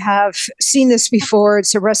 yes, we have seen this before.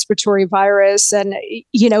 It's a respiratory virus. And,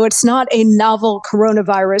 it's not a novel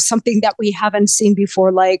coronavirus, something that we haven't seen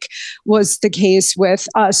before, like was the case with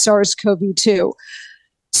SARS-CoV-2.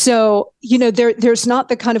 So, there's not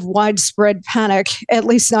the kind of widespread panic, at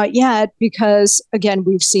least not yet, because, again,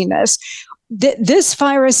 we've seen this. This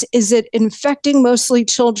virus, is it infecting mostly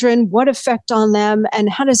children? What effect on them? And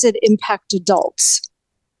how does it impact adults?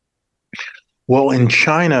 Well, in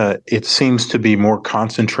China, it seems to be more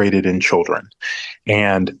concentrated in children.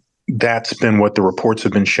 And that's been what the reports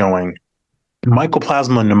have been showing.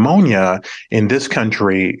 Mycoplasma pneumonia in this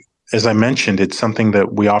country, as I mentioned, it's something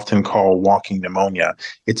that we often call walking pneumonia.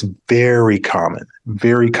 It's very common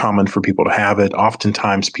for people to have it.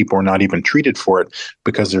 Oftentimes, people are not even treated for it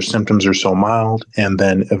because their symptoms are so mild, and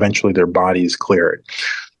then eventually their bodies clear it.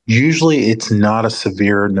 Usually, it's not a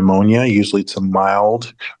severe pneumonia. Usually, it's a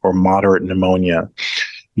mild or moderate pneumonia.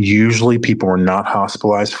 Usually, people are not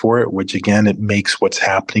hospitalized for it, which, again, it makes what's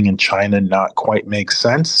happening in China not quite make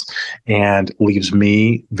sense and leaves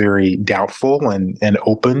me very doubtful and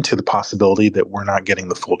open to the possibility that we're not getting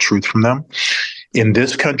the full truth from them. In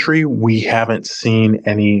this country, we haven't seen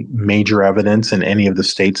any major evidence in any of the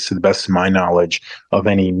states, to the best of my knowledge, of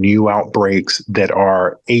any new outbreaks that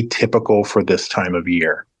are atypical for this time of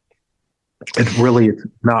year. It's really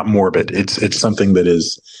not morbid. It's something that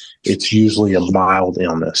it's usually a mild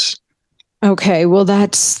illness. Okay, well,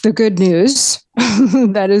 that's the good news.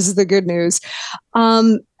 That is the good news.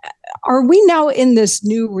 Are we now in this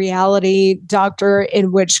new reality, Doctor,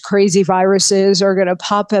 in which crazy viruses are going to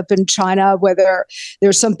pop up in China, whether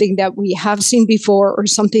there's something that we have seen before or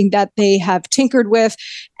something that they have tinkered with,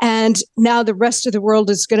 and now the rest of the world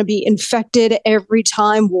is going to be infected every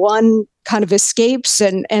time one kind of escapes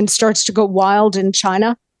and starts to go wild in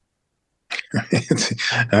China?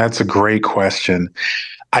 That's a great question.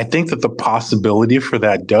 I think that the possibility for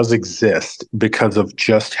that does exist because of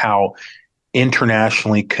just how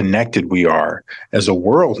internationally connected we are as a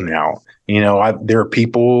world now. There are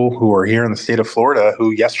people who are here in the state of Florida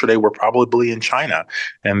who yesterday were probably in China.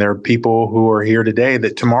 And there are people who are here today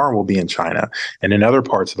that tomorrow will be in China and in other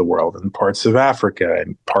parts of the world, and parts of Africa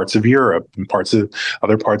and parts of Europe and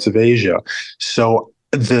other parts of Asia. So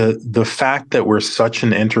the fact that we're such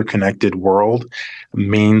an interconnected world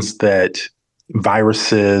means that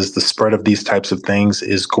viruses, the spread of these types of things,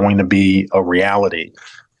 is going to be a reality.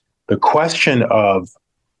 The question of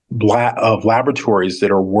laboratories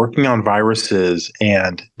that are working on viruses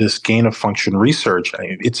and this gain of function research,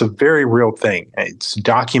 it's a very real thing. It's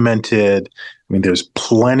documented. There's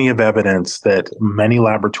plenty of evidence that many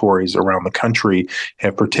laboratories around the country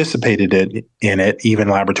have participated in it, even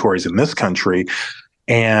laboratories in this country.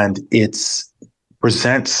 And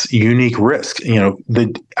presents unique risk.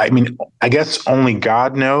 I guess only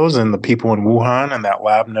God knows, and the people in Wuhan and that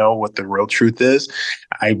lab know what the real truth is.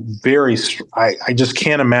 I just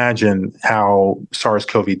can't imagine how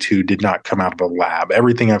SARS-CoV-2 did not come out of a lab.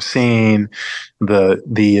 Everything I've seen,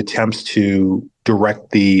 the attempts to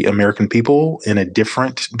direct the American people in a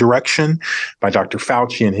different direction by Dr.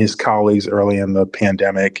 Fauci and his colleagues early in the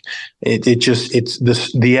pandemic,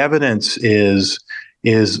 the evidence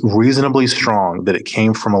is reasonably strong that it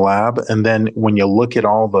came from a lab. And then when you look at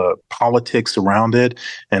all the politics around it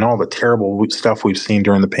and all the terrible stuff we've seen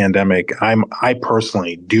during the pandemic, I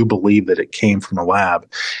personally do believe that it came from a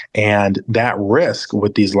lab. And that risk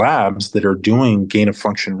with these labs that are doing gain of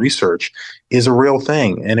function research is a real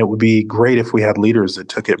thing. And it would be great if we had leaders that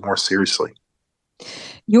took it more seriously.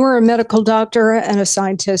 You're a medical doctor and a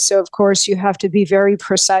scientist, so of course you have to be very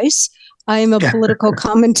precise. I am a political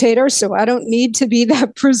commentator, so I don't need to be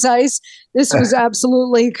that precise. This was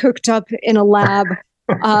absolutely cooked up in a lab.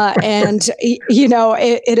 And,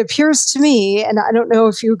 it appears to me, and I don't know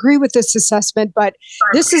if you agree with this assessment, but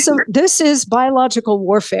this is biological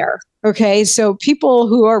warfare. Okay, so people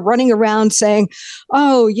who are running around saying,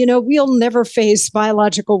 oh, we'll never face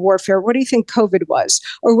biological warfare. What do you think COVID was?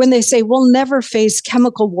 Or when they say we'll never face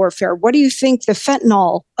chemical warfare, what do you think the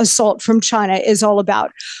fentanyl assault from China is all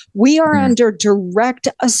about? We are under direct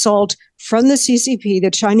assault from the CCP,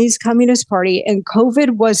 the Chinese Communist Party, and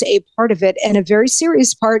COVID was a part of it, and a very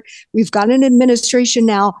serious part. We've got an administration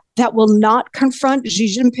now that will not confront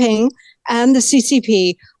Xi Jinping and the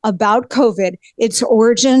CCP about COVID, its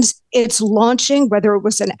origins, its launching, whether it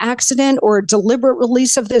was an accident or a deliberate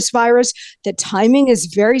release of this virus. The timing is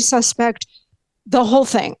very suspect, the whole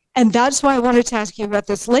thing. And that's why I wanted to ask you about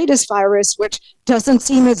this latest virus, which doesn't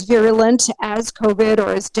seem as virulent as COVID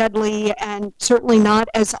or as deadly, and certainly not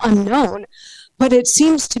as unknown. But it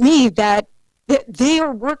seems to me that they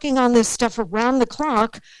are working on this stuff around the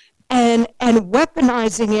clock and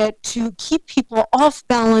weaponizing it to keep people off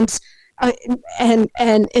balance, and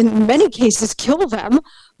in many cases kill them,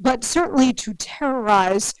 but certainly to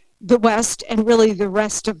terrorize the West and really the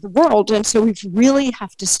rest of the world. And so we really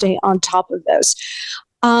have to stay on top of this.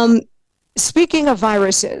 Speaking of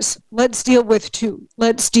viruses, let's deal with two.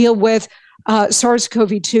 Let's deal with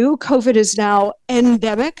SARS-CoV-2. COVID is now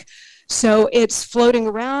endemic, so it's floating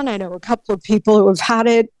around. I know a couple of people who have had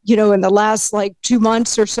it, in the last 2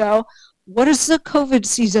 months or so. What does the COVID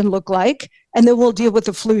season look like? And then we'll deal with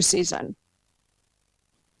the flu season.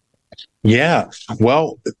 Yeah,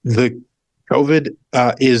 well, the COVID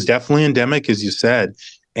is definitely endemic, as you said.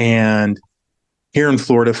 And here in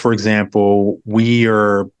Florida, for example, we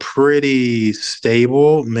are pretty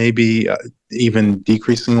stable, maybe even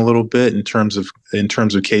decreasing a little bit in terms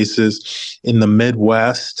of cases. In the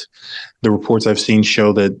Midwest, the reports I've seen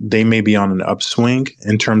show that they may be on an upswing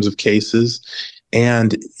in terms of cases.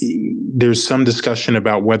 And there's some discussion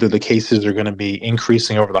about whether the cases are going to be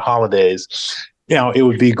increasing over the holidays. It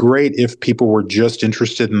would be great if people were just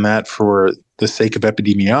interested in that for the sake of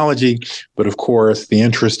epidemiology. But of course, the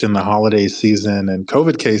interest in the holiday season and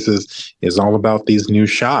COVID cases is all about these new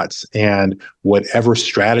shots, and whatever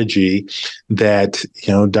strategy that,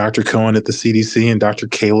 Dr. Cohen at the CDC and Dr.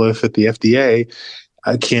 Califf at the FDA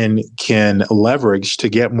can leverage to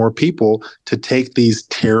get more people to take these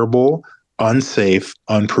terrible, unsafe,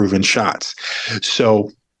 unproven shots.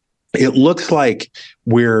 So it looks like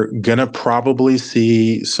we're going to probably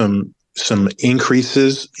see some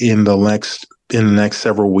increases in the next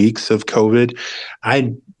several weeks of COVID.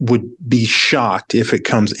 I would be shocked if it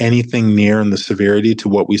comes anything near in the severity to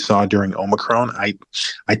what we saw during Omicron.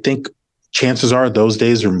 I think chances are those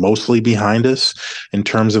days are mostly behind us in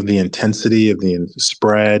terms of the intensity of the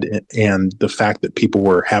spread and the fact that people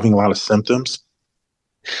were having a lot of symptoms.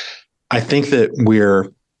 I think that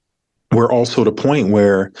we're also at a point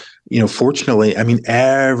where, fortunately,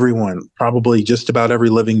 everyone, probably just about every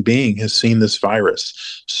living being has seen this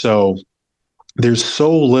virus. So there was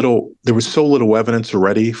so little evidence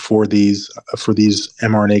already for these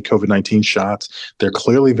mRNA COVID-19 shots. They're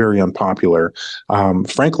clearly very unpopular.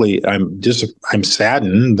 Frankly, I'm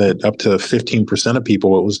saddened that up to 15% of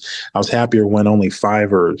people, I was happier when only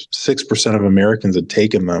 5 or 6% of Americans had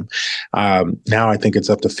taken them. Now I think it's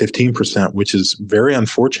up to 15%, which is very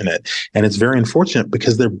unfortunate. And it's very unfortunate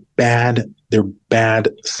because they're bad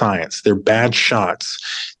science. They're bad shots,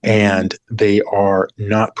 and they are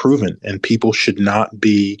not proven, and people should not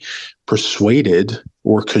be persuaded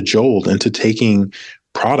or cajoled into taking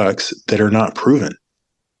products that are not proven.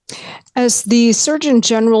 As the Surgeon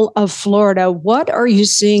General of Florida, what are you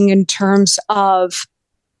seeing in terms of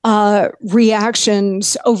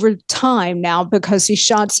reactions over time now? Because these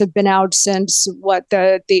shots have been out since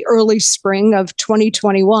the early spring of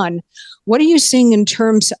 2021. What are you seeing in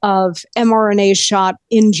terms of mRNA shot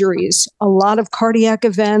injuries? A lot of cardiac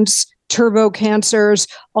events, turbo cancers,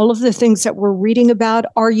 all of the things that we're reading about.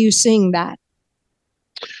 Are you seeing that?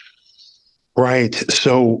 Right.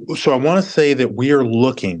 So I want to say that we are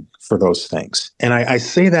looking for those things. And I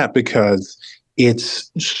say that because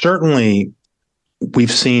it's certainly,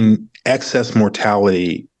 we've seen excess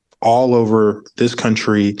mortality all over this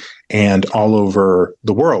country and all over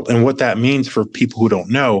the world. And what that means for people who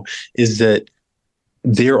don't know is that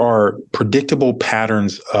there are predictable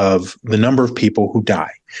patterns of the number of people who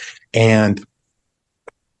die. And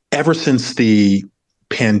ever since the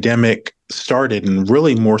pandemic started, and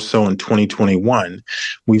really more so in 2021,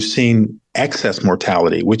 we've seen excess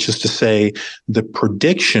mortality, which is to say the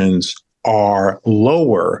predictions are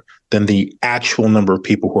lower than the actual number of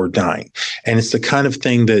people who are dying. And it's the kind of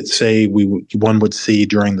thing that, say, one would see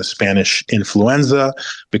during the Spanish influenza,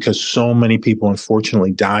 because so many people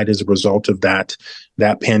unfortunately died as a result of that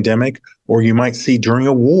pandemic, or you might see during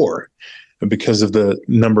a war because of the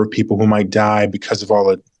number of people who might die because of all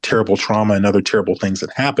the terrible trauma and other terrible things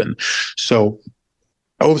that happen. So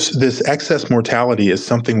this excess mortality is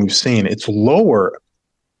something we've seen. It's lower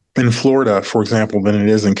in Florida, for example, than it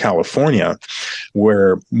is in California,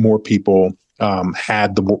 where more people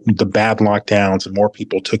had the bad lockdowns and more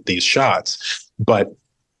people took these shots. But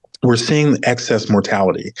we're seeing excess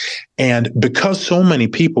mortality. And because so many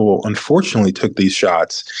people, unfortunately, took these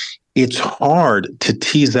shots, it's hard to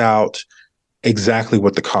tease out exactly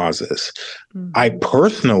what the cause is. Mm-hmm. I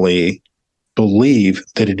personally believe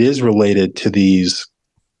that it is related to these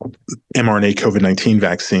mRNA COVID-19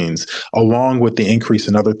 vaccines, along with the increase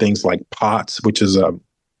in other things like POTS, which is a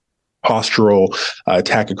postural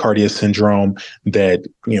tachycardia syndrome that,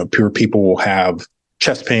 people will have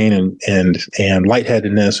chest pain and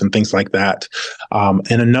lightheadedness and things like that, and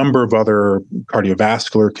a number of other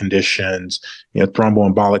cardiovascular conditions,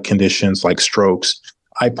 thromboembolic conditions like strokes.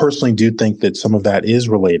 I personally do think that some of that is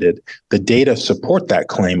related. The data support that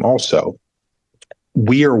claim also.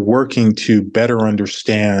 We are working to better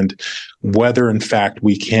understand whether, in fact,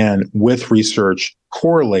 we can, with research,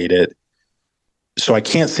 correlate it. So I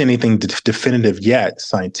can't say anything definitive yet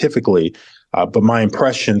scientifically, but my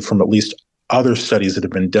impression from at least other studies that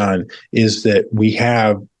have been done is that we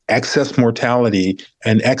have excess mortality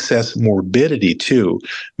and excess morbidity too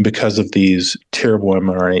because of these terrible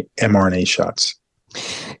mRNA shots.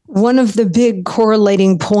 One of the big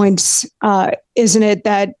correlating points, isn't it,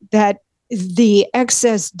 that the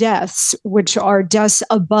excess deaths, which are deaths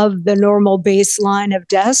above the normal baseline of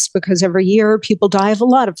deaths, because every year people die of a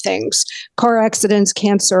lot of things, car accidents,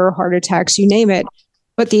 cancer, heart attacks, you name it.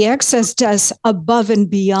 But the excess deaths above and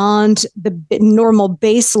beyond the normal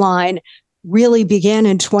baseline really began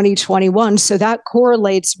in 2021. So that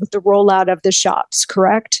correlates with the rollout of the shots,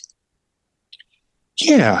 correct?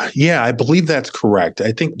 Yeah, I believe that's correct.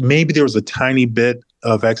 I think maybe there was a tiny bit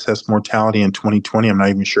of excess mortality in 2020. I'm not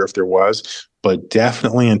even sure if there was, but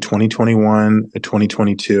definitely in 2021,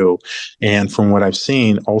 2022. And from what I've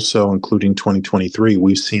seen, also including 2023,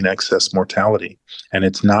 we've seen excess mortality. And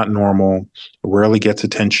it's not normal, rarely gets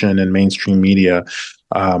attention in mainstream media,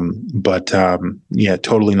 but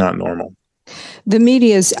totally not normal. The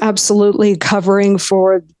media is absolutely covering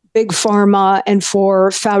for Big Pharma and for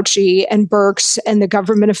Fauci and Birx and the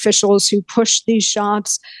government officials who pushed these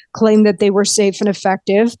shots, claim that they were safe and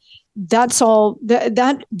effective. That's all.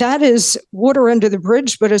 That is water under the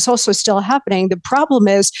bridge, but it's also still happening. The problem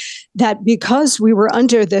is that because we were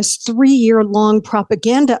under this 3-year-long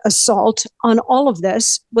propaganda assault on all of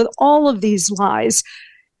this, with all of these lies,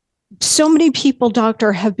 so many people,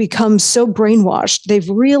 doctor, have become so brainwashed. They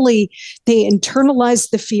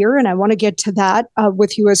internalized the fear, and I want to get to that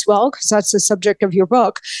with you as well, because that's the subject of your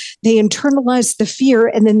book. They internalized the fear,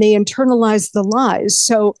 and then they internalized the lies.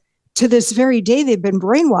 So to this very day, they've been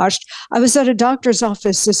brainwashed. I was at a doctor's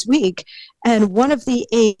office this week, and one of the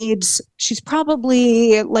aides, she's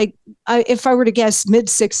probably if I were to guess,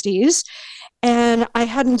 mid-60s, and I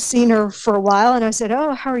hadn't seen her for a while, and I said,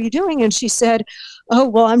 "Oh, how are you doing?" And she said, "Oh,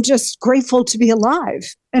 well, I'm just grateful to be alive."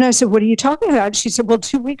 And I said, "What are you talking about?" She said, "Well,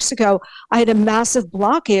 2 weeks ago, I had a massive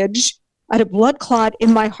blockage. I had a blood clot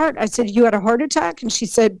in my heart." I said, "You had a heart attack?" And she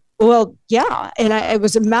said, "Well, yeah." And it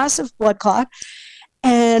was a massive blood clot.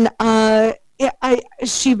 And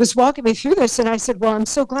she was walking me through this, and I said, "Well, I'm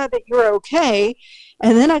so glad that you're okay."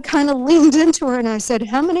 And then I kind of leaned into her, and I said,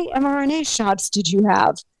 "How many mRNA shots did you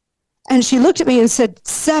have?" And she looked at me and said,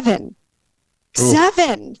 7. Ooh.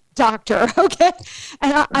 7, doctor. Okay.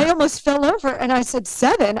 And I almost fell over, and I said,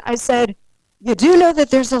 7? I said, "You do know that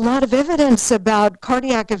there's a lot of evidence about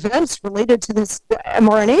cardiac events related to this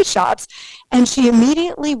mRNA shots." And she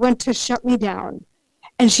immediately went to shut me down.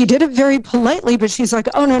 And she did it very politely, but she's like,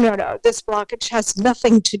 "Oh, no. This blockage has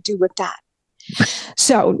nothing to do with that."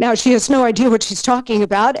 So now she has no idea what she's talking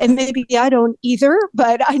about, and maybe I don't either,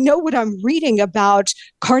 but I know what I'm reading about: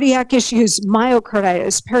 cardiac issues,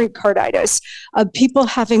 myocarditis, pericarditis, people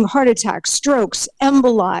having heart attacks, strokes,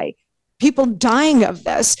 emboli, people dying of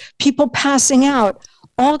this, people passing out,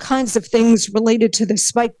 all kinds of things related to the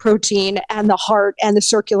spike protein and the heart and the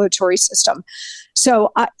circulatory system.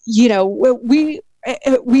 So, we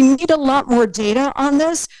need a lot more data on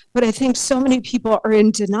this, but I think so many people are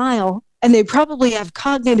in denial. And they probably have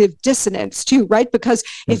cognitive dissonance too, right? Because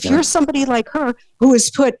if you're somebody like her who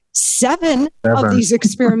has put 7 of these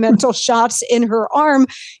experimental shots in her arm,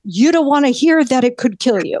 you don't want to hear that it could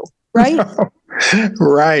kill you. right?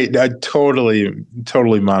 Right. Totally,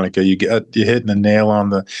 Monica. You're hitting the nail on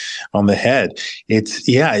the head.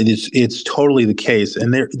 It's totally the case,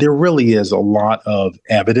 and there really is a lot of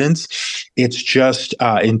evidence. It's just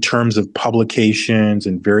in terms of publications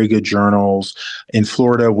and very good journals. In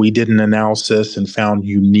Florida, we did an analysis and found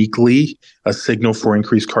uniquely a signal for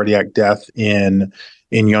increased cardiac death in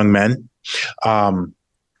young men.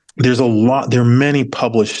 There are many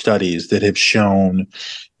published studies that have shown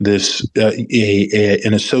this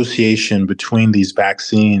an association between these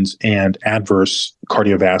vaccines and adverse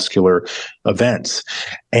cardiovascular events.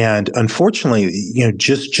 And unfortunately,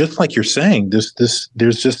 just like you're saying, there's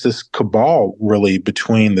just this cabal really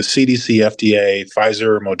between the CDC, FDA,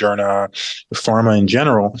 Pfizer, Moderna, pharma in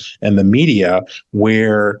general, and the media,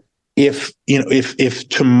 where if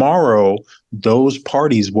tomorrow those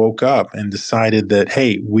parties woke up and decided that,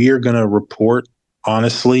 hey, we are going to report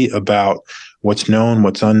honestly about what's known,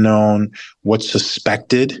 what's unknown, what's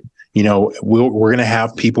suspected. We're going to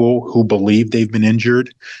have people who believe they've been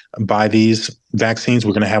injured by these vaccines.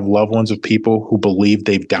 We're going to have loved ones of people who believe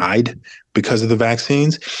they've died because of the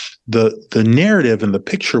vaccines. The narrative and the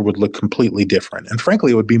picture would look completely different. And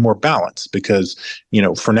frankly, it would be more balanced because,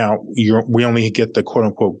 for now, we only get the quote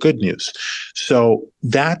unquote good news. So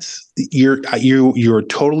you're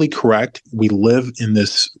totally correct. We live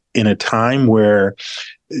in a time where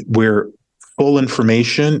full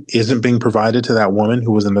information isn't being provided to that woman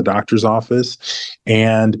who was in the doctor's office,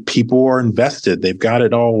 and people are invested. They've got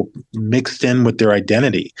it all mixed in with their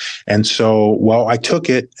identity. And so, I took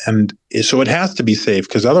it, and so it has to be safe,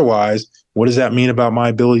 because otherwise, what does that mean about my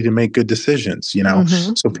ability to make good decisions?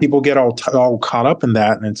 Mm-hmm. So people get all caught up in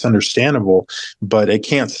that, and it's understandable, but it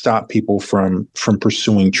can't stop people from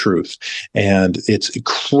pursuing truth. And it's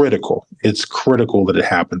critical. It's critical that it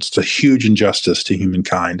happens. It's a huge injustice to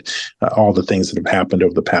humankind, all the things that have happened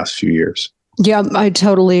over the past few years. Yeah, I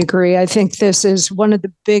totally agree. I think this is one of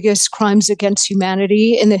the biggest crimes against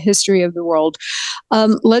humanity in the history of the world.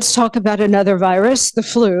 Let's talk about another virus, the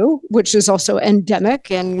flu, which is also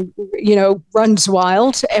endemic and, runs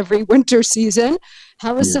wild every winter season.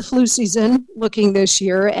 How is the flu season looking this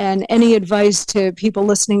year? And any advice to people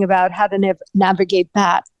listening about how to navigate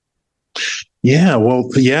that?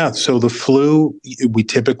 So the flu, we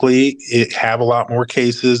typically have a lot more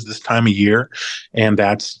cases this time of year, and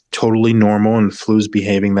that's totally normal, and the flu is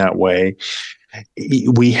behaving that way.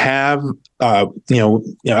 We have,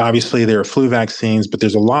 obviously there are flu vaccines, but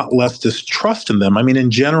there's a lot less distrust in them. I mean,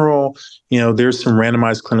 in general, there's some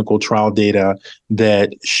randomized clinical trial data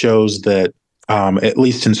that shows that at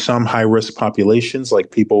least in some high-risk populations,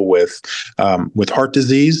 like people with heart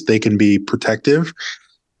disease, they can be protective.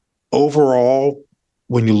 Overall,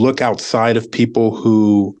 when you look outside of people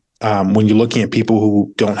who, when you're looking at people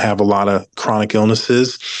who don't have a lot of chronic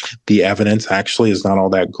illnesses, the evidence actually is not all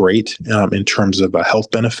that great in terms of a health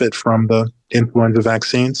benefit from the influenza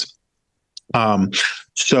vaccines.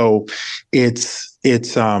 So you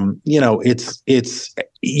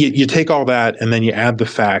take all that, and then you add the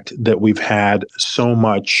fact that we've had so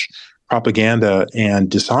much propaganda and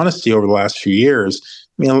dishonesty over the last few years.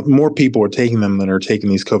 More people are taking them than are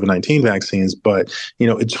taking these COVID-19 vaccines, but,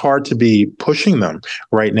 it's hard to be pushing them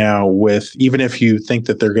right now even if you think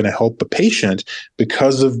that they're going to help the patient,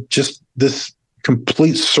 because of just this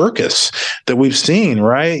complete circus that we've seen,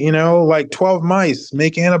 right? Like 12 mice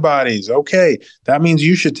make antibodies. Okay, that means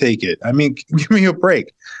you should take it. I mean, give me a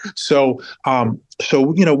break. So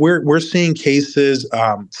we're seeing cases.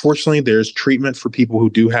 Fortunately, there's treatment for people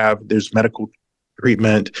who there's medical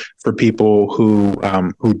treatment for people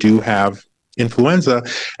who do have influenza.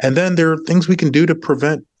 And then there are things we can do to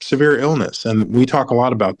prevent severe illness. And we talk a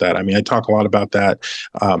lot about that. I mean, I talk a lot about that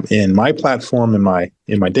in my platform, in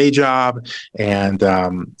my day job. And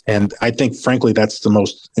I think, frankly, that's the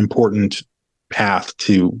most important path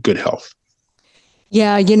to good health.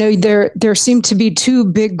 Yeah, there seem to be two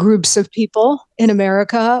big groups of people in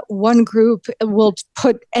America. One group will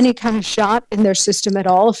put any kind of shot in their system at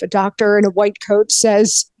all. If a doctor in a white coat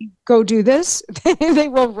says, go do this, they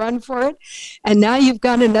will run for it. And now you've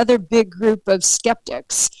got another big group of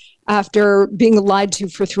skeptics after being lied to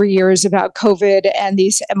for 3 years about COVID and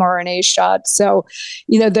these mRNA shots. So,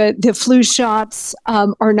 the flu shots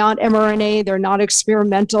are not mRNA. They're not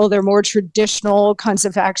experimental. They're more traditional kinds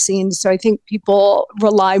of vaccines. So I think people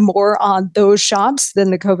rely more on those shots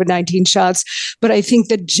than the COVID-19 shots. But I think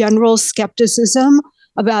the general skepticism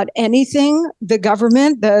about anything the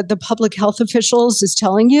government, the public health officials is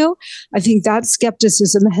telling you, I think that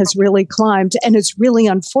skepticism has really climbed. And it's really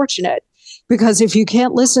unfortunate. Because if you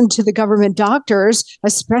can't listen to the government doctors,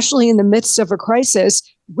 especially in the midst of a crisis,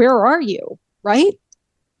 where are you, right?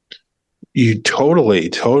 You totally.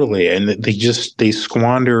 And they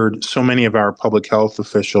squandered, so many of our public health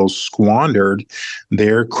officials squandered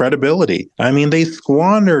their credibility. I mean, they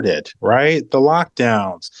squandered it, right? The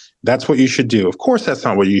lockdowns. That's what you should do. Of course, that's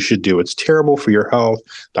not what you should do. It's terrible for your health.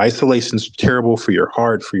 The isolation's terrible for your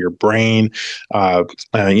heart, for your brain,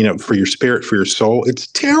 for your spirit, for your soul. It's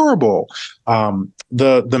terrible.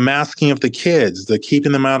 The masking of the kids, the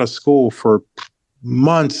keeping them out of school for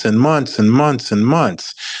months and months and months and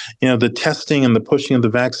months, the testing and the pushing of the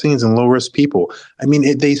vaccines in low risk people. I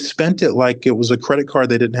mean, they spent it like it was a credit card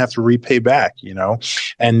they didn't have to repay back,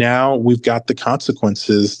 and now we've got the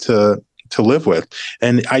consequences to live with.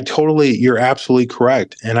 And you're absolutely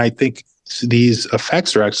correct. And I think these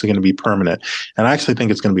effects are actually going to be permanent. And I actually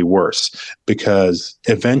think it's going to be worse, because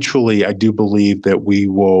eventually I do believe that we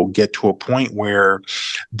will get to a point where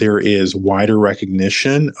there is wider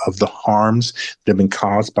recognition of the harms that have been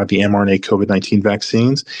caused by the mRNA COVID-19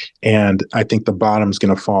 vaccines. And I think the bottom is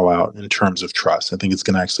going to fall out in terms of trust. I think it's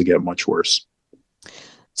going to actually get much worse.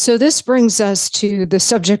 So this brings us to the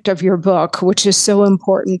subject of your book, which is so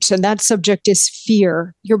important. And that subject is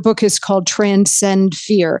fear. Your book is called Transcend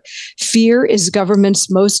Fear. Fear is government's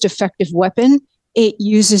most effective weapon. It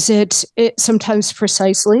uses it sometimes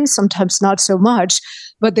precisely, sometimes not so much.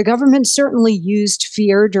 But the government certainly used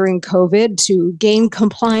fear during COVID to gain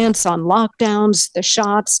compliance on lockdowns, the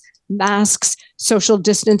shots, masks, social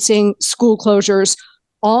distancing, school closures,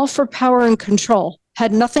 all for power and control.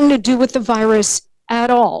 Had nothing to do with the virus at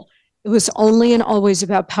all. It was only and always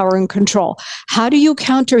about power and control. How do you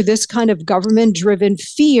counter this kind of government-driven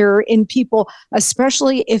fear in people,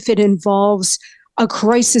 especially if it involves a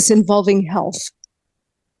crisis involving health?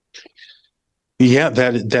 Yeah,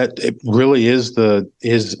 that it really is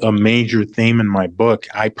a major theme in my book.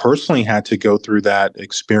 I personally had to go through that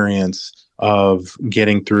experience of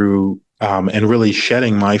getting through and really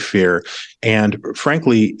shedding my fear. And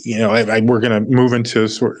frankly, we're going to move into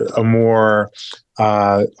sort of a more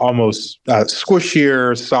almost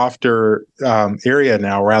squishier, softer area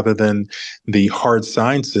now, rather than the hard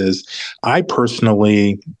sciences. I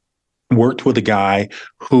personally worked with a guy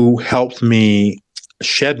who helped me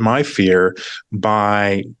shed my fear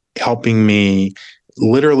by helping me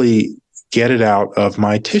literally get it out of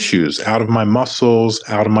my tissues, out of my muscles,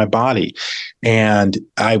 out of my body. And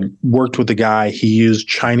I worked with a guy, he used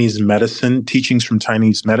Chinese medicine, teachings from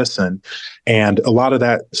Chinese medicine. And a lot of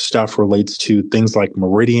that stuff relates to things like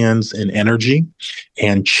meridians and energy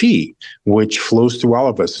and qi, which flows through all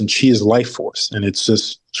of us. And qi is life force. And it's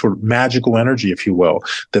this sort of magical energy, if you will,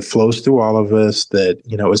 that flows through all of us, that,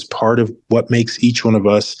 is part of what makes each one of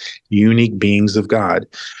us unique beings of God.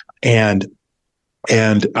 And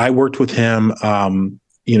I worked with him.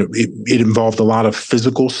 It involved a lot of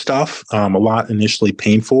physical stuff, a lot initially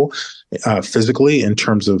painful physically, in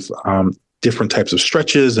terms of different types of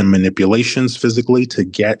stretches and manipulations physically to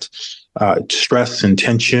get stress and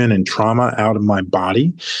tension and trauma out of my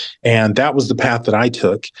body. And that was the path that I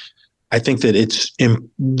took. I think that it's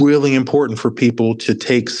really important for people to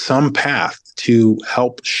take some path to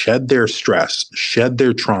help shed their stress, shed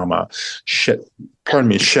their trauma, shed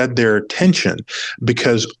their tension,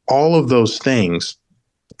 because all of those things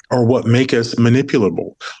are what make us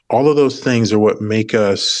manipulable. All of those things are what make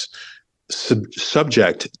us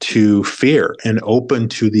subject to fear and open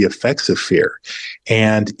to the effects of fear.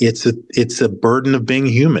 And it's a burden of being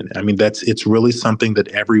human. I mean, it's really something that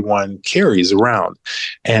everyone carries around.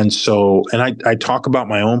 And so, I talk about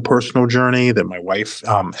my own personal journey that my wife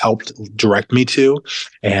helped direct me to,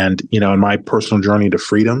 and in my personal journey to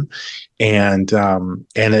freedom. And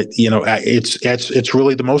it's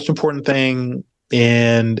really the most important thing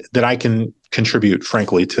and that I can contribute,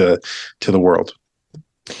 frankly, to the world.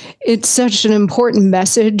 It's such an important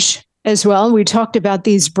message as well. We talked about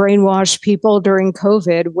these brainwashed people during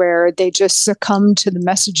COVID, where they just succumb to the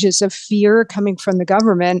messages of fear coming from the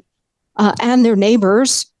government and their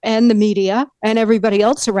neighbors and the media and everybody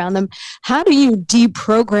else around them. How do you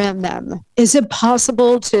deprogram them? Is it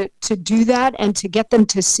possible to do that and to get them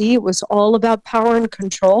to see it was all about power and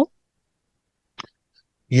control?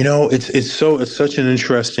 It's such an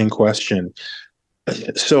interesting question.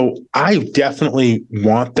 So I definitely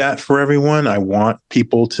want that for everyone. I want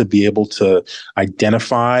people to be able to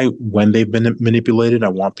identify when they've been manipulated. I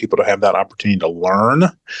want people to have that opportunity to learn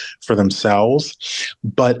for themselves.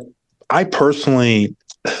 But I personally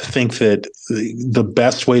think that the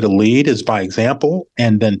best way to lead is by example,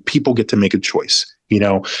 and then people get to make a choice,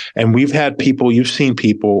 and we've had people, you've seen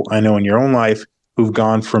people, I know in your own life, who've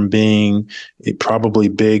gone from being probably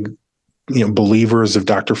big believers of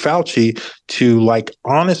Dr. Fauci to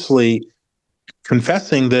honestly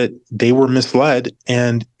confessing that they were misled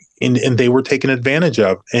and and they were taken advantage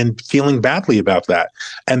of and feeling badly about that.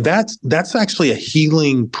 And that's actually a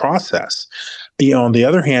healing process. On the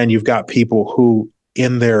other hand, you've got people who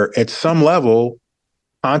at some level,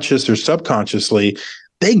 conscious or subconsciously,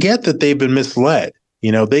 they get that they've been misled.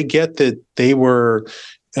 They get that they were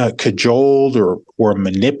cajoled or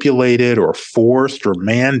manipulated or forced or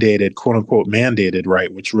mandated, quote unquote mandated,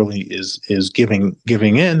 right? Which really is giving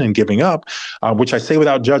in and giving up, which I say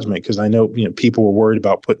without judgment, because I know people were worried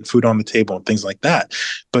about putting food on the table and things like that.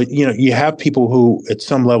 But you have people who at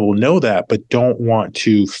some level know that, but don't want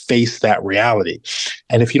to face that reality.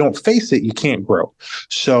 And if you don't face it, you can't grow.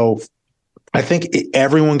 So I think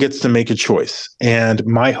everyone gets to make a choice. And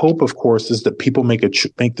my hope, of course, is that people make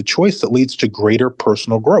the choice that leads to greater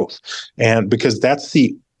personal growth. And because that's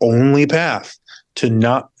the only path to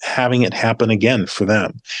not having it happen again for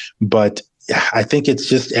them. But I think it's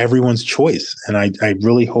just everyone's choice. And I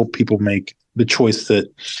really hope people make the choice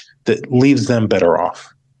that leaves them better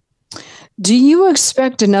off. Do you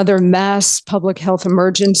expect another mass public health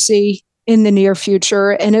emergency in the near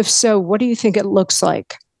future? And if so, what do you think it looks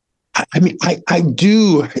like? I mean, I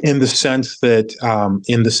do in the sense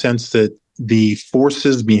that the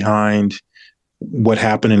forces behind what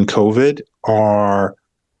happened in COVID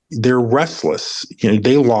they're restless.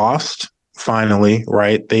 They lost finally,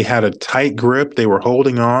 right? They had a tight grip. They were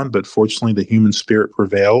holding on, but fortunately the human spirit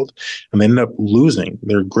prevailed and they ended up losing.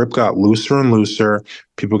 Their grip got looser and looser.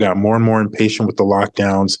 People got more and more impatient with the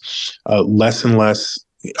lockdowns, less and less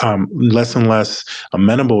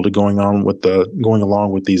amenable to going along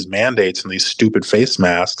with these mandates and these stupid face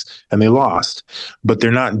masks, and they lost. But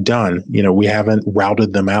they're not done. We haven't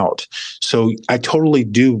routed them out. So I totally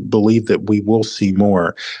do believe that we will see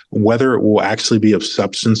more. Whether it will actually be of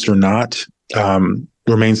substance or not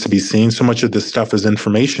remains to be seen. So much of this stuff is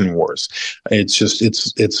information wars. It's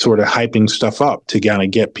sort of hyping stuff up to kind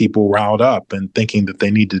of get people riled up and thinking that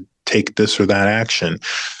they need to take this or that action.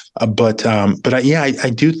 But I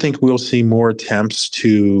do think we'll see more attempts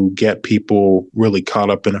to get people really caught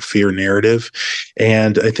up in a fear narrative,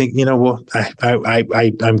 and I think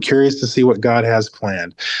I'm curious to see what God has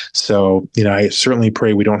planned. So I certainly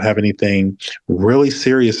pray we don't have anything really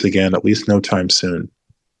serious again, at least no time soon.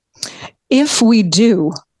 If we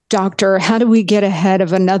do, Doctor, how do we get ahead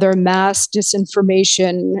of another mass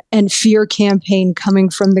disinformation and fear campaign coming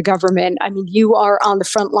from the government? I mean, you are on the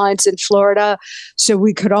front lines in Florida, so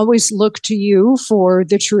we could always look to you for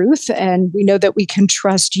the truth, and we know that we can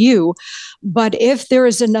trust you. But if there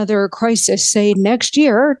is another crisis, say next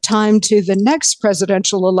year, time to the next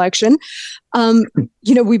presidential election,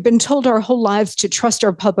 we've been told our whole lives to trust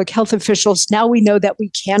our public health officials. Now we know that we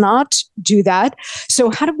cannot do that.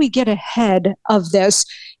 So how do we get ahead of this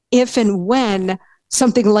if and when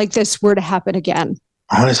something like this were to happen again?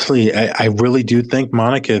 Honestly, I really do think,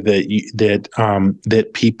 Monica, that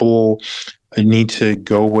people need to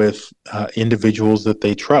go with individuals that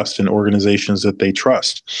they trust and organizations that they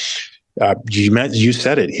trust. You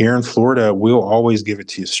said it. Here in Florida, we'll always give it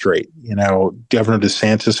to you straight. Governor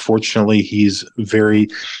DeSantis, fortunately, he's very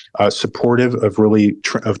supportive of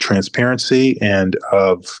of transparency and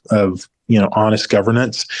of honest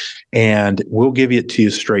governance, and we'll give it to you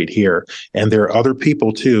straight here. And there are other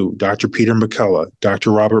people too, Dr. Peter McCullough,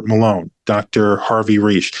 Dr. Robert Malone, Dr. Harvey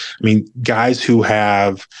Reish. I mean, guys who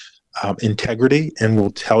have integrity and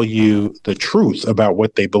will tell you the truth about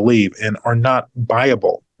what they believe and are not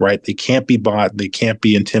buyable, right? They can't be bought. They can't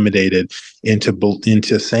be intimidated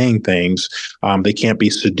into saying things. They can't be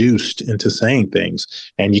seduced into saying things.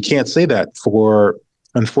 And you can't say that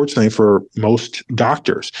unfortunately, for most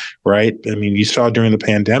doctors, right? I mean, you saw during the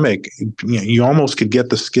pandemic, you almost could got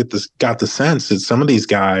the sense that some of these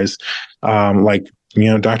guys, like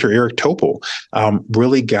Dr. Eric Topol,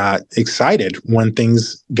 really got excited when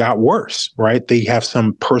things got worse, right? They have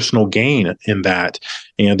some personal gain in that.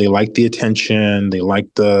 They like the attention. They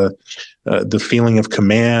like the feeling of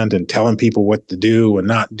command and telling people what to do and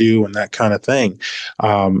not do and that kind of thing.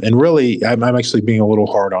 And really, I'm actually being a little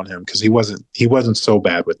hard on him because he wasn't so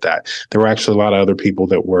bad with that. There were actually a lot of other people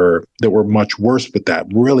that were much worse with that,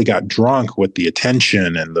 really got drunk with the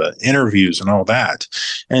attention and the interviews and all that.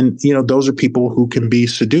 And, those are people who can be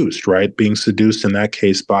seduced, right? Being seduced in that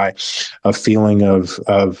case by a feeling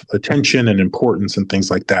of attention and importance and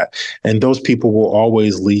things like that. And those people will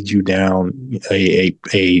always lead you down a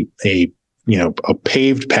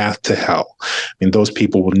paved path to hell. I mean, those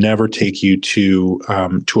people will never take you to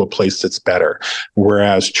a place that's better.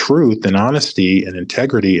 Whereas truth and honesty and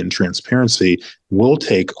integrity and transparency will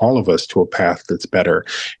take all of us to a path that's better.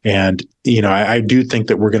 And, I do think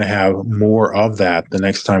that we're going to have more of that the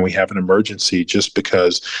next time we have an emergency, just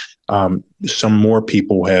because some more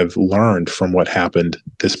people have learned from what happened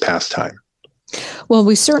this past time. Well,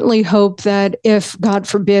 we certainly hope that if, God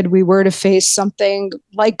forbid, we were to face something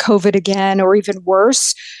like COVID again, or even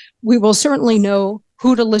worse, we will certainly know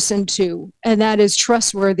who to listen to, and that is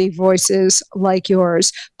trustworthy voices like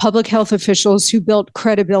yours, public health officials who built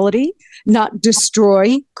credibility, not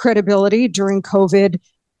destroy credibility during COVID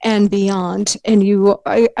and beyond. And you,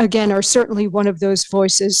 again, are certainly one of those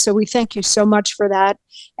voices. So we thank you so much for that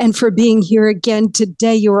and for being here again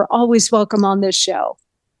today. You are always welcome on this show.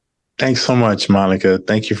 Thanks so much, Monica.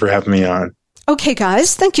 Thank you for having me on. Okay,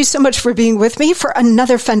 guys, thank you so much for being with me for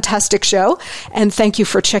another fantastic show. And thank you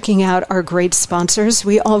for checking out our great sponsors.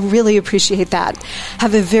 We all really appreciate that.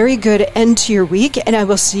 Have a very good end to your week. And I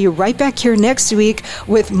will see you right back here next week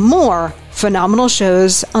with more phenomenal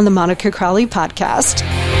shows on the Monica Crowley Podcast.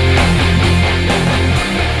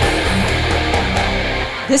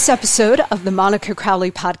 This episode of the Monica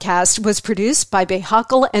Crowley Podcast was produced by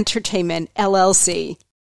Behakal Entertainment, LLC.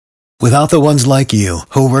 Without the ones like you,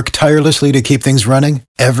 who work tirelessly to keep things running,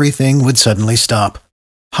 everything would suddenly stop.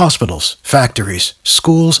 Hospitals, factories,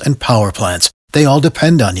 schools, and power plants, they all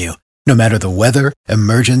depend on you. No matter the weather,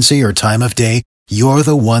 emergency, or time of day, you're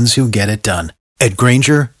the ones who get it done. At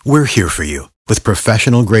Grainger, we're here for you with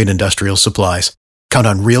professional-grade industrial supplies. Count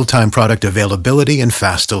on real-time product availability and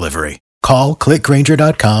fast delivery. Call, click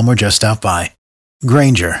Grainger.com, or just stop by.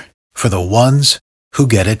 Grainger, for the ones who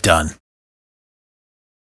get it done.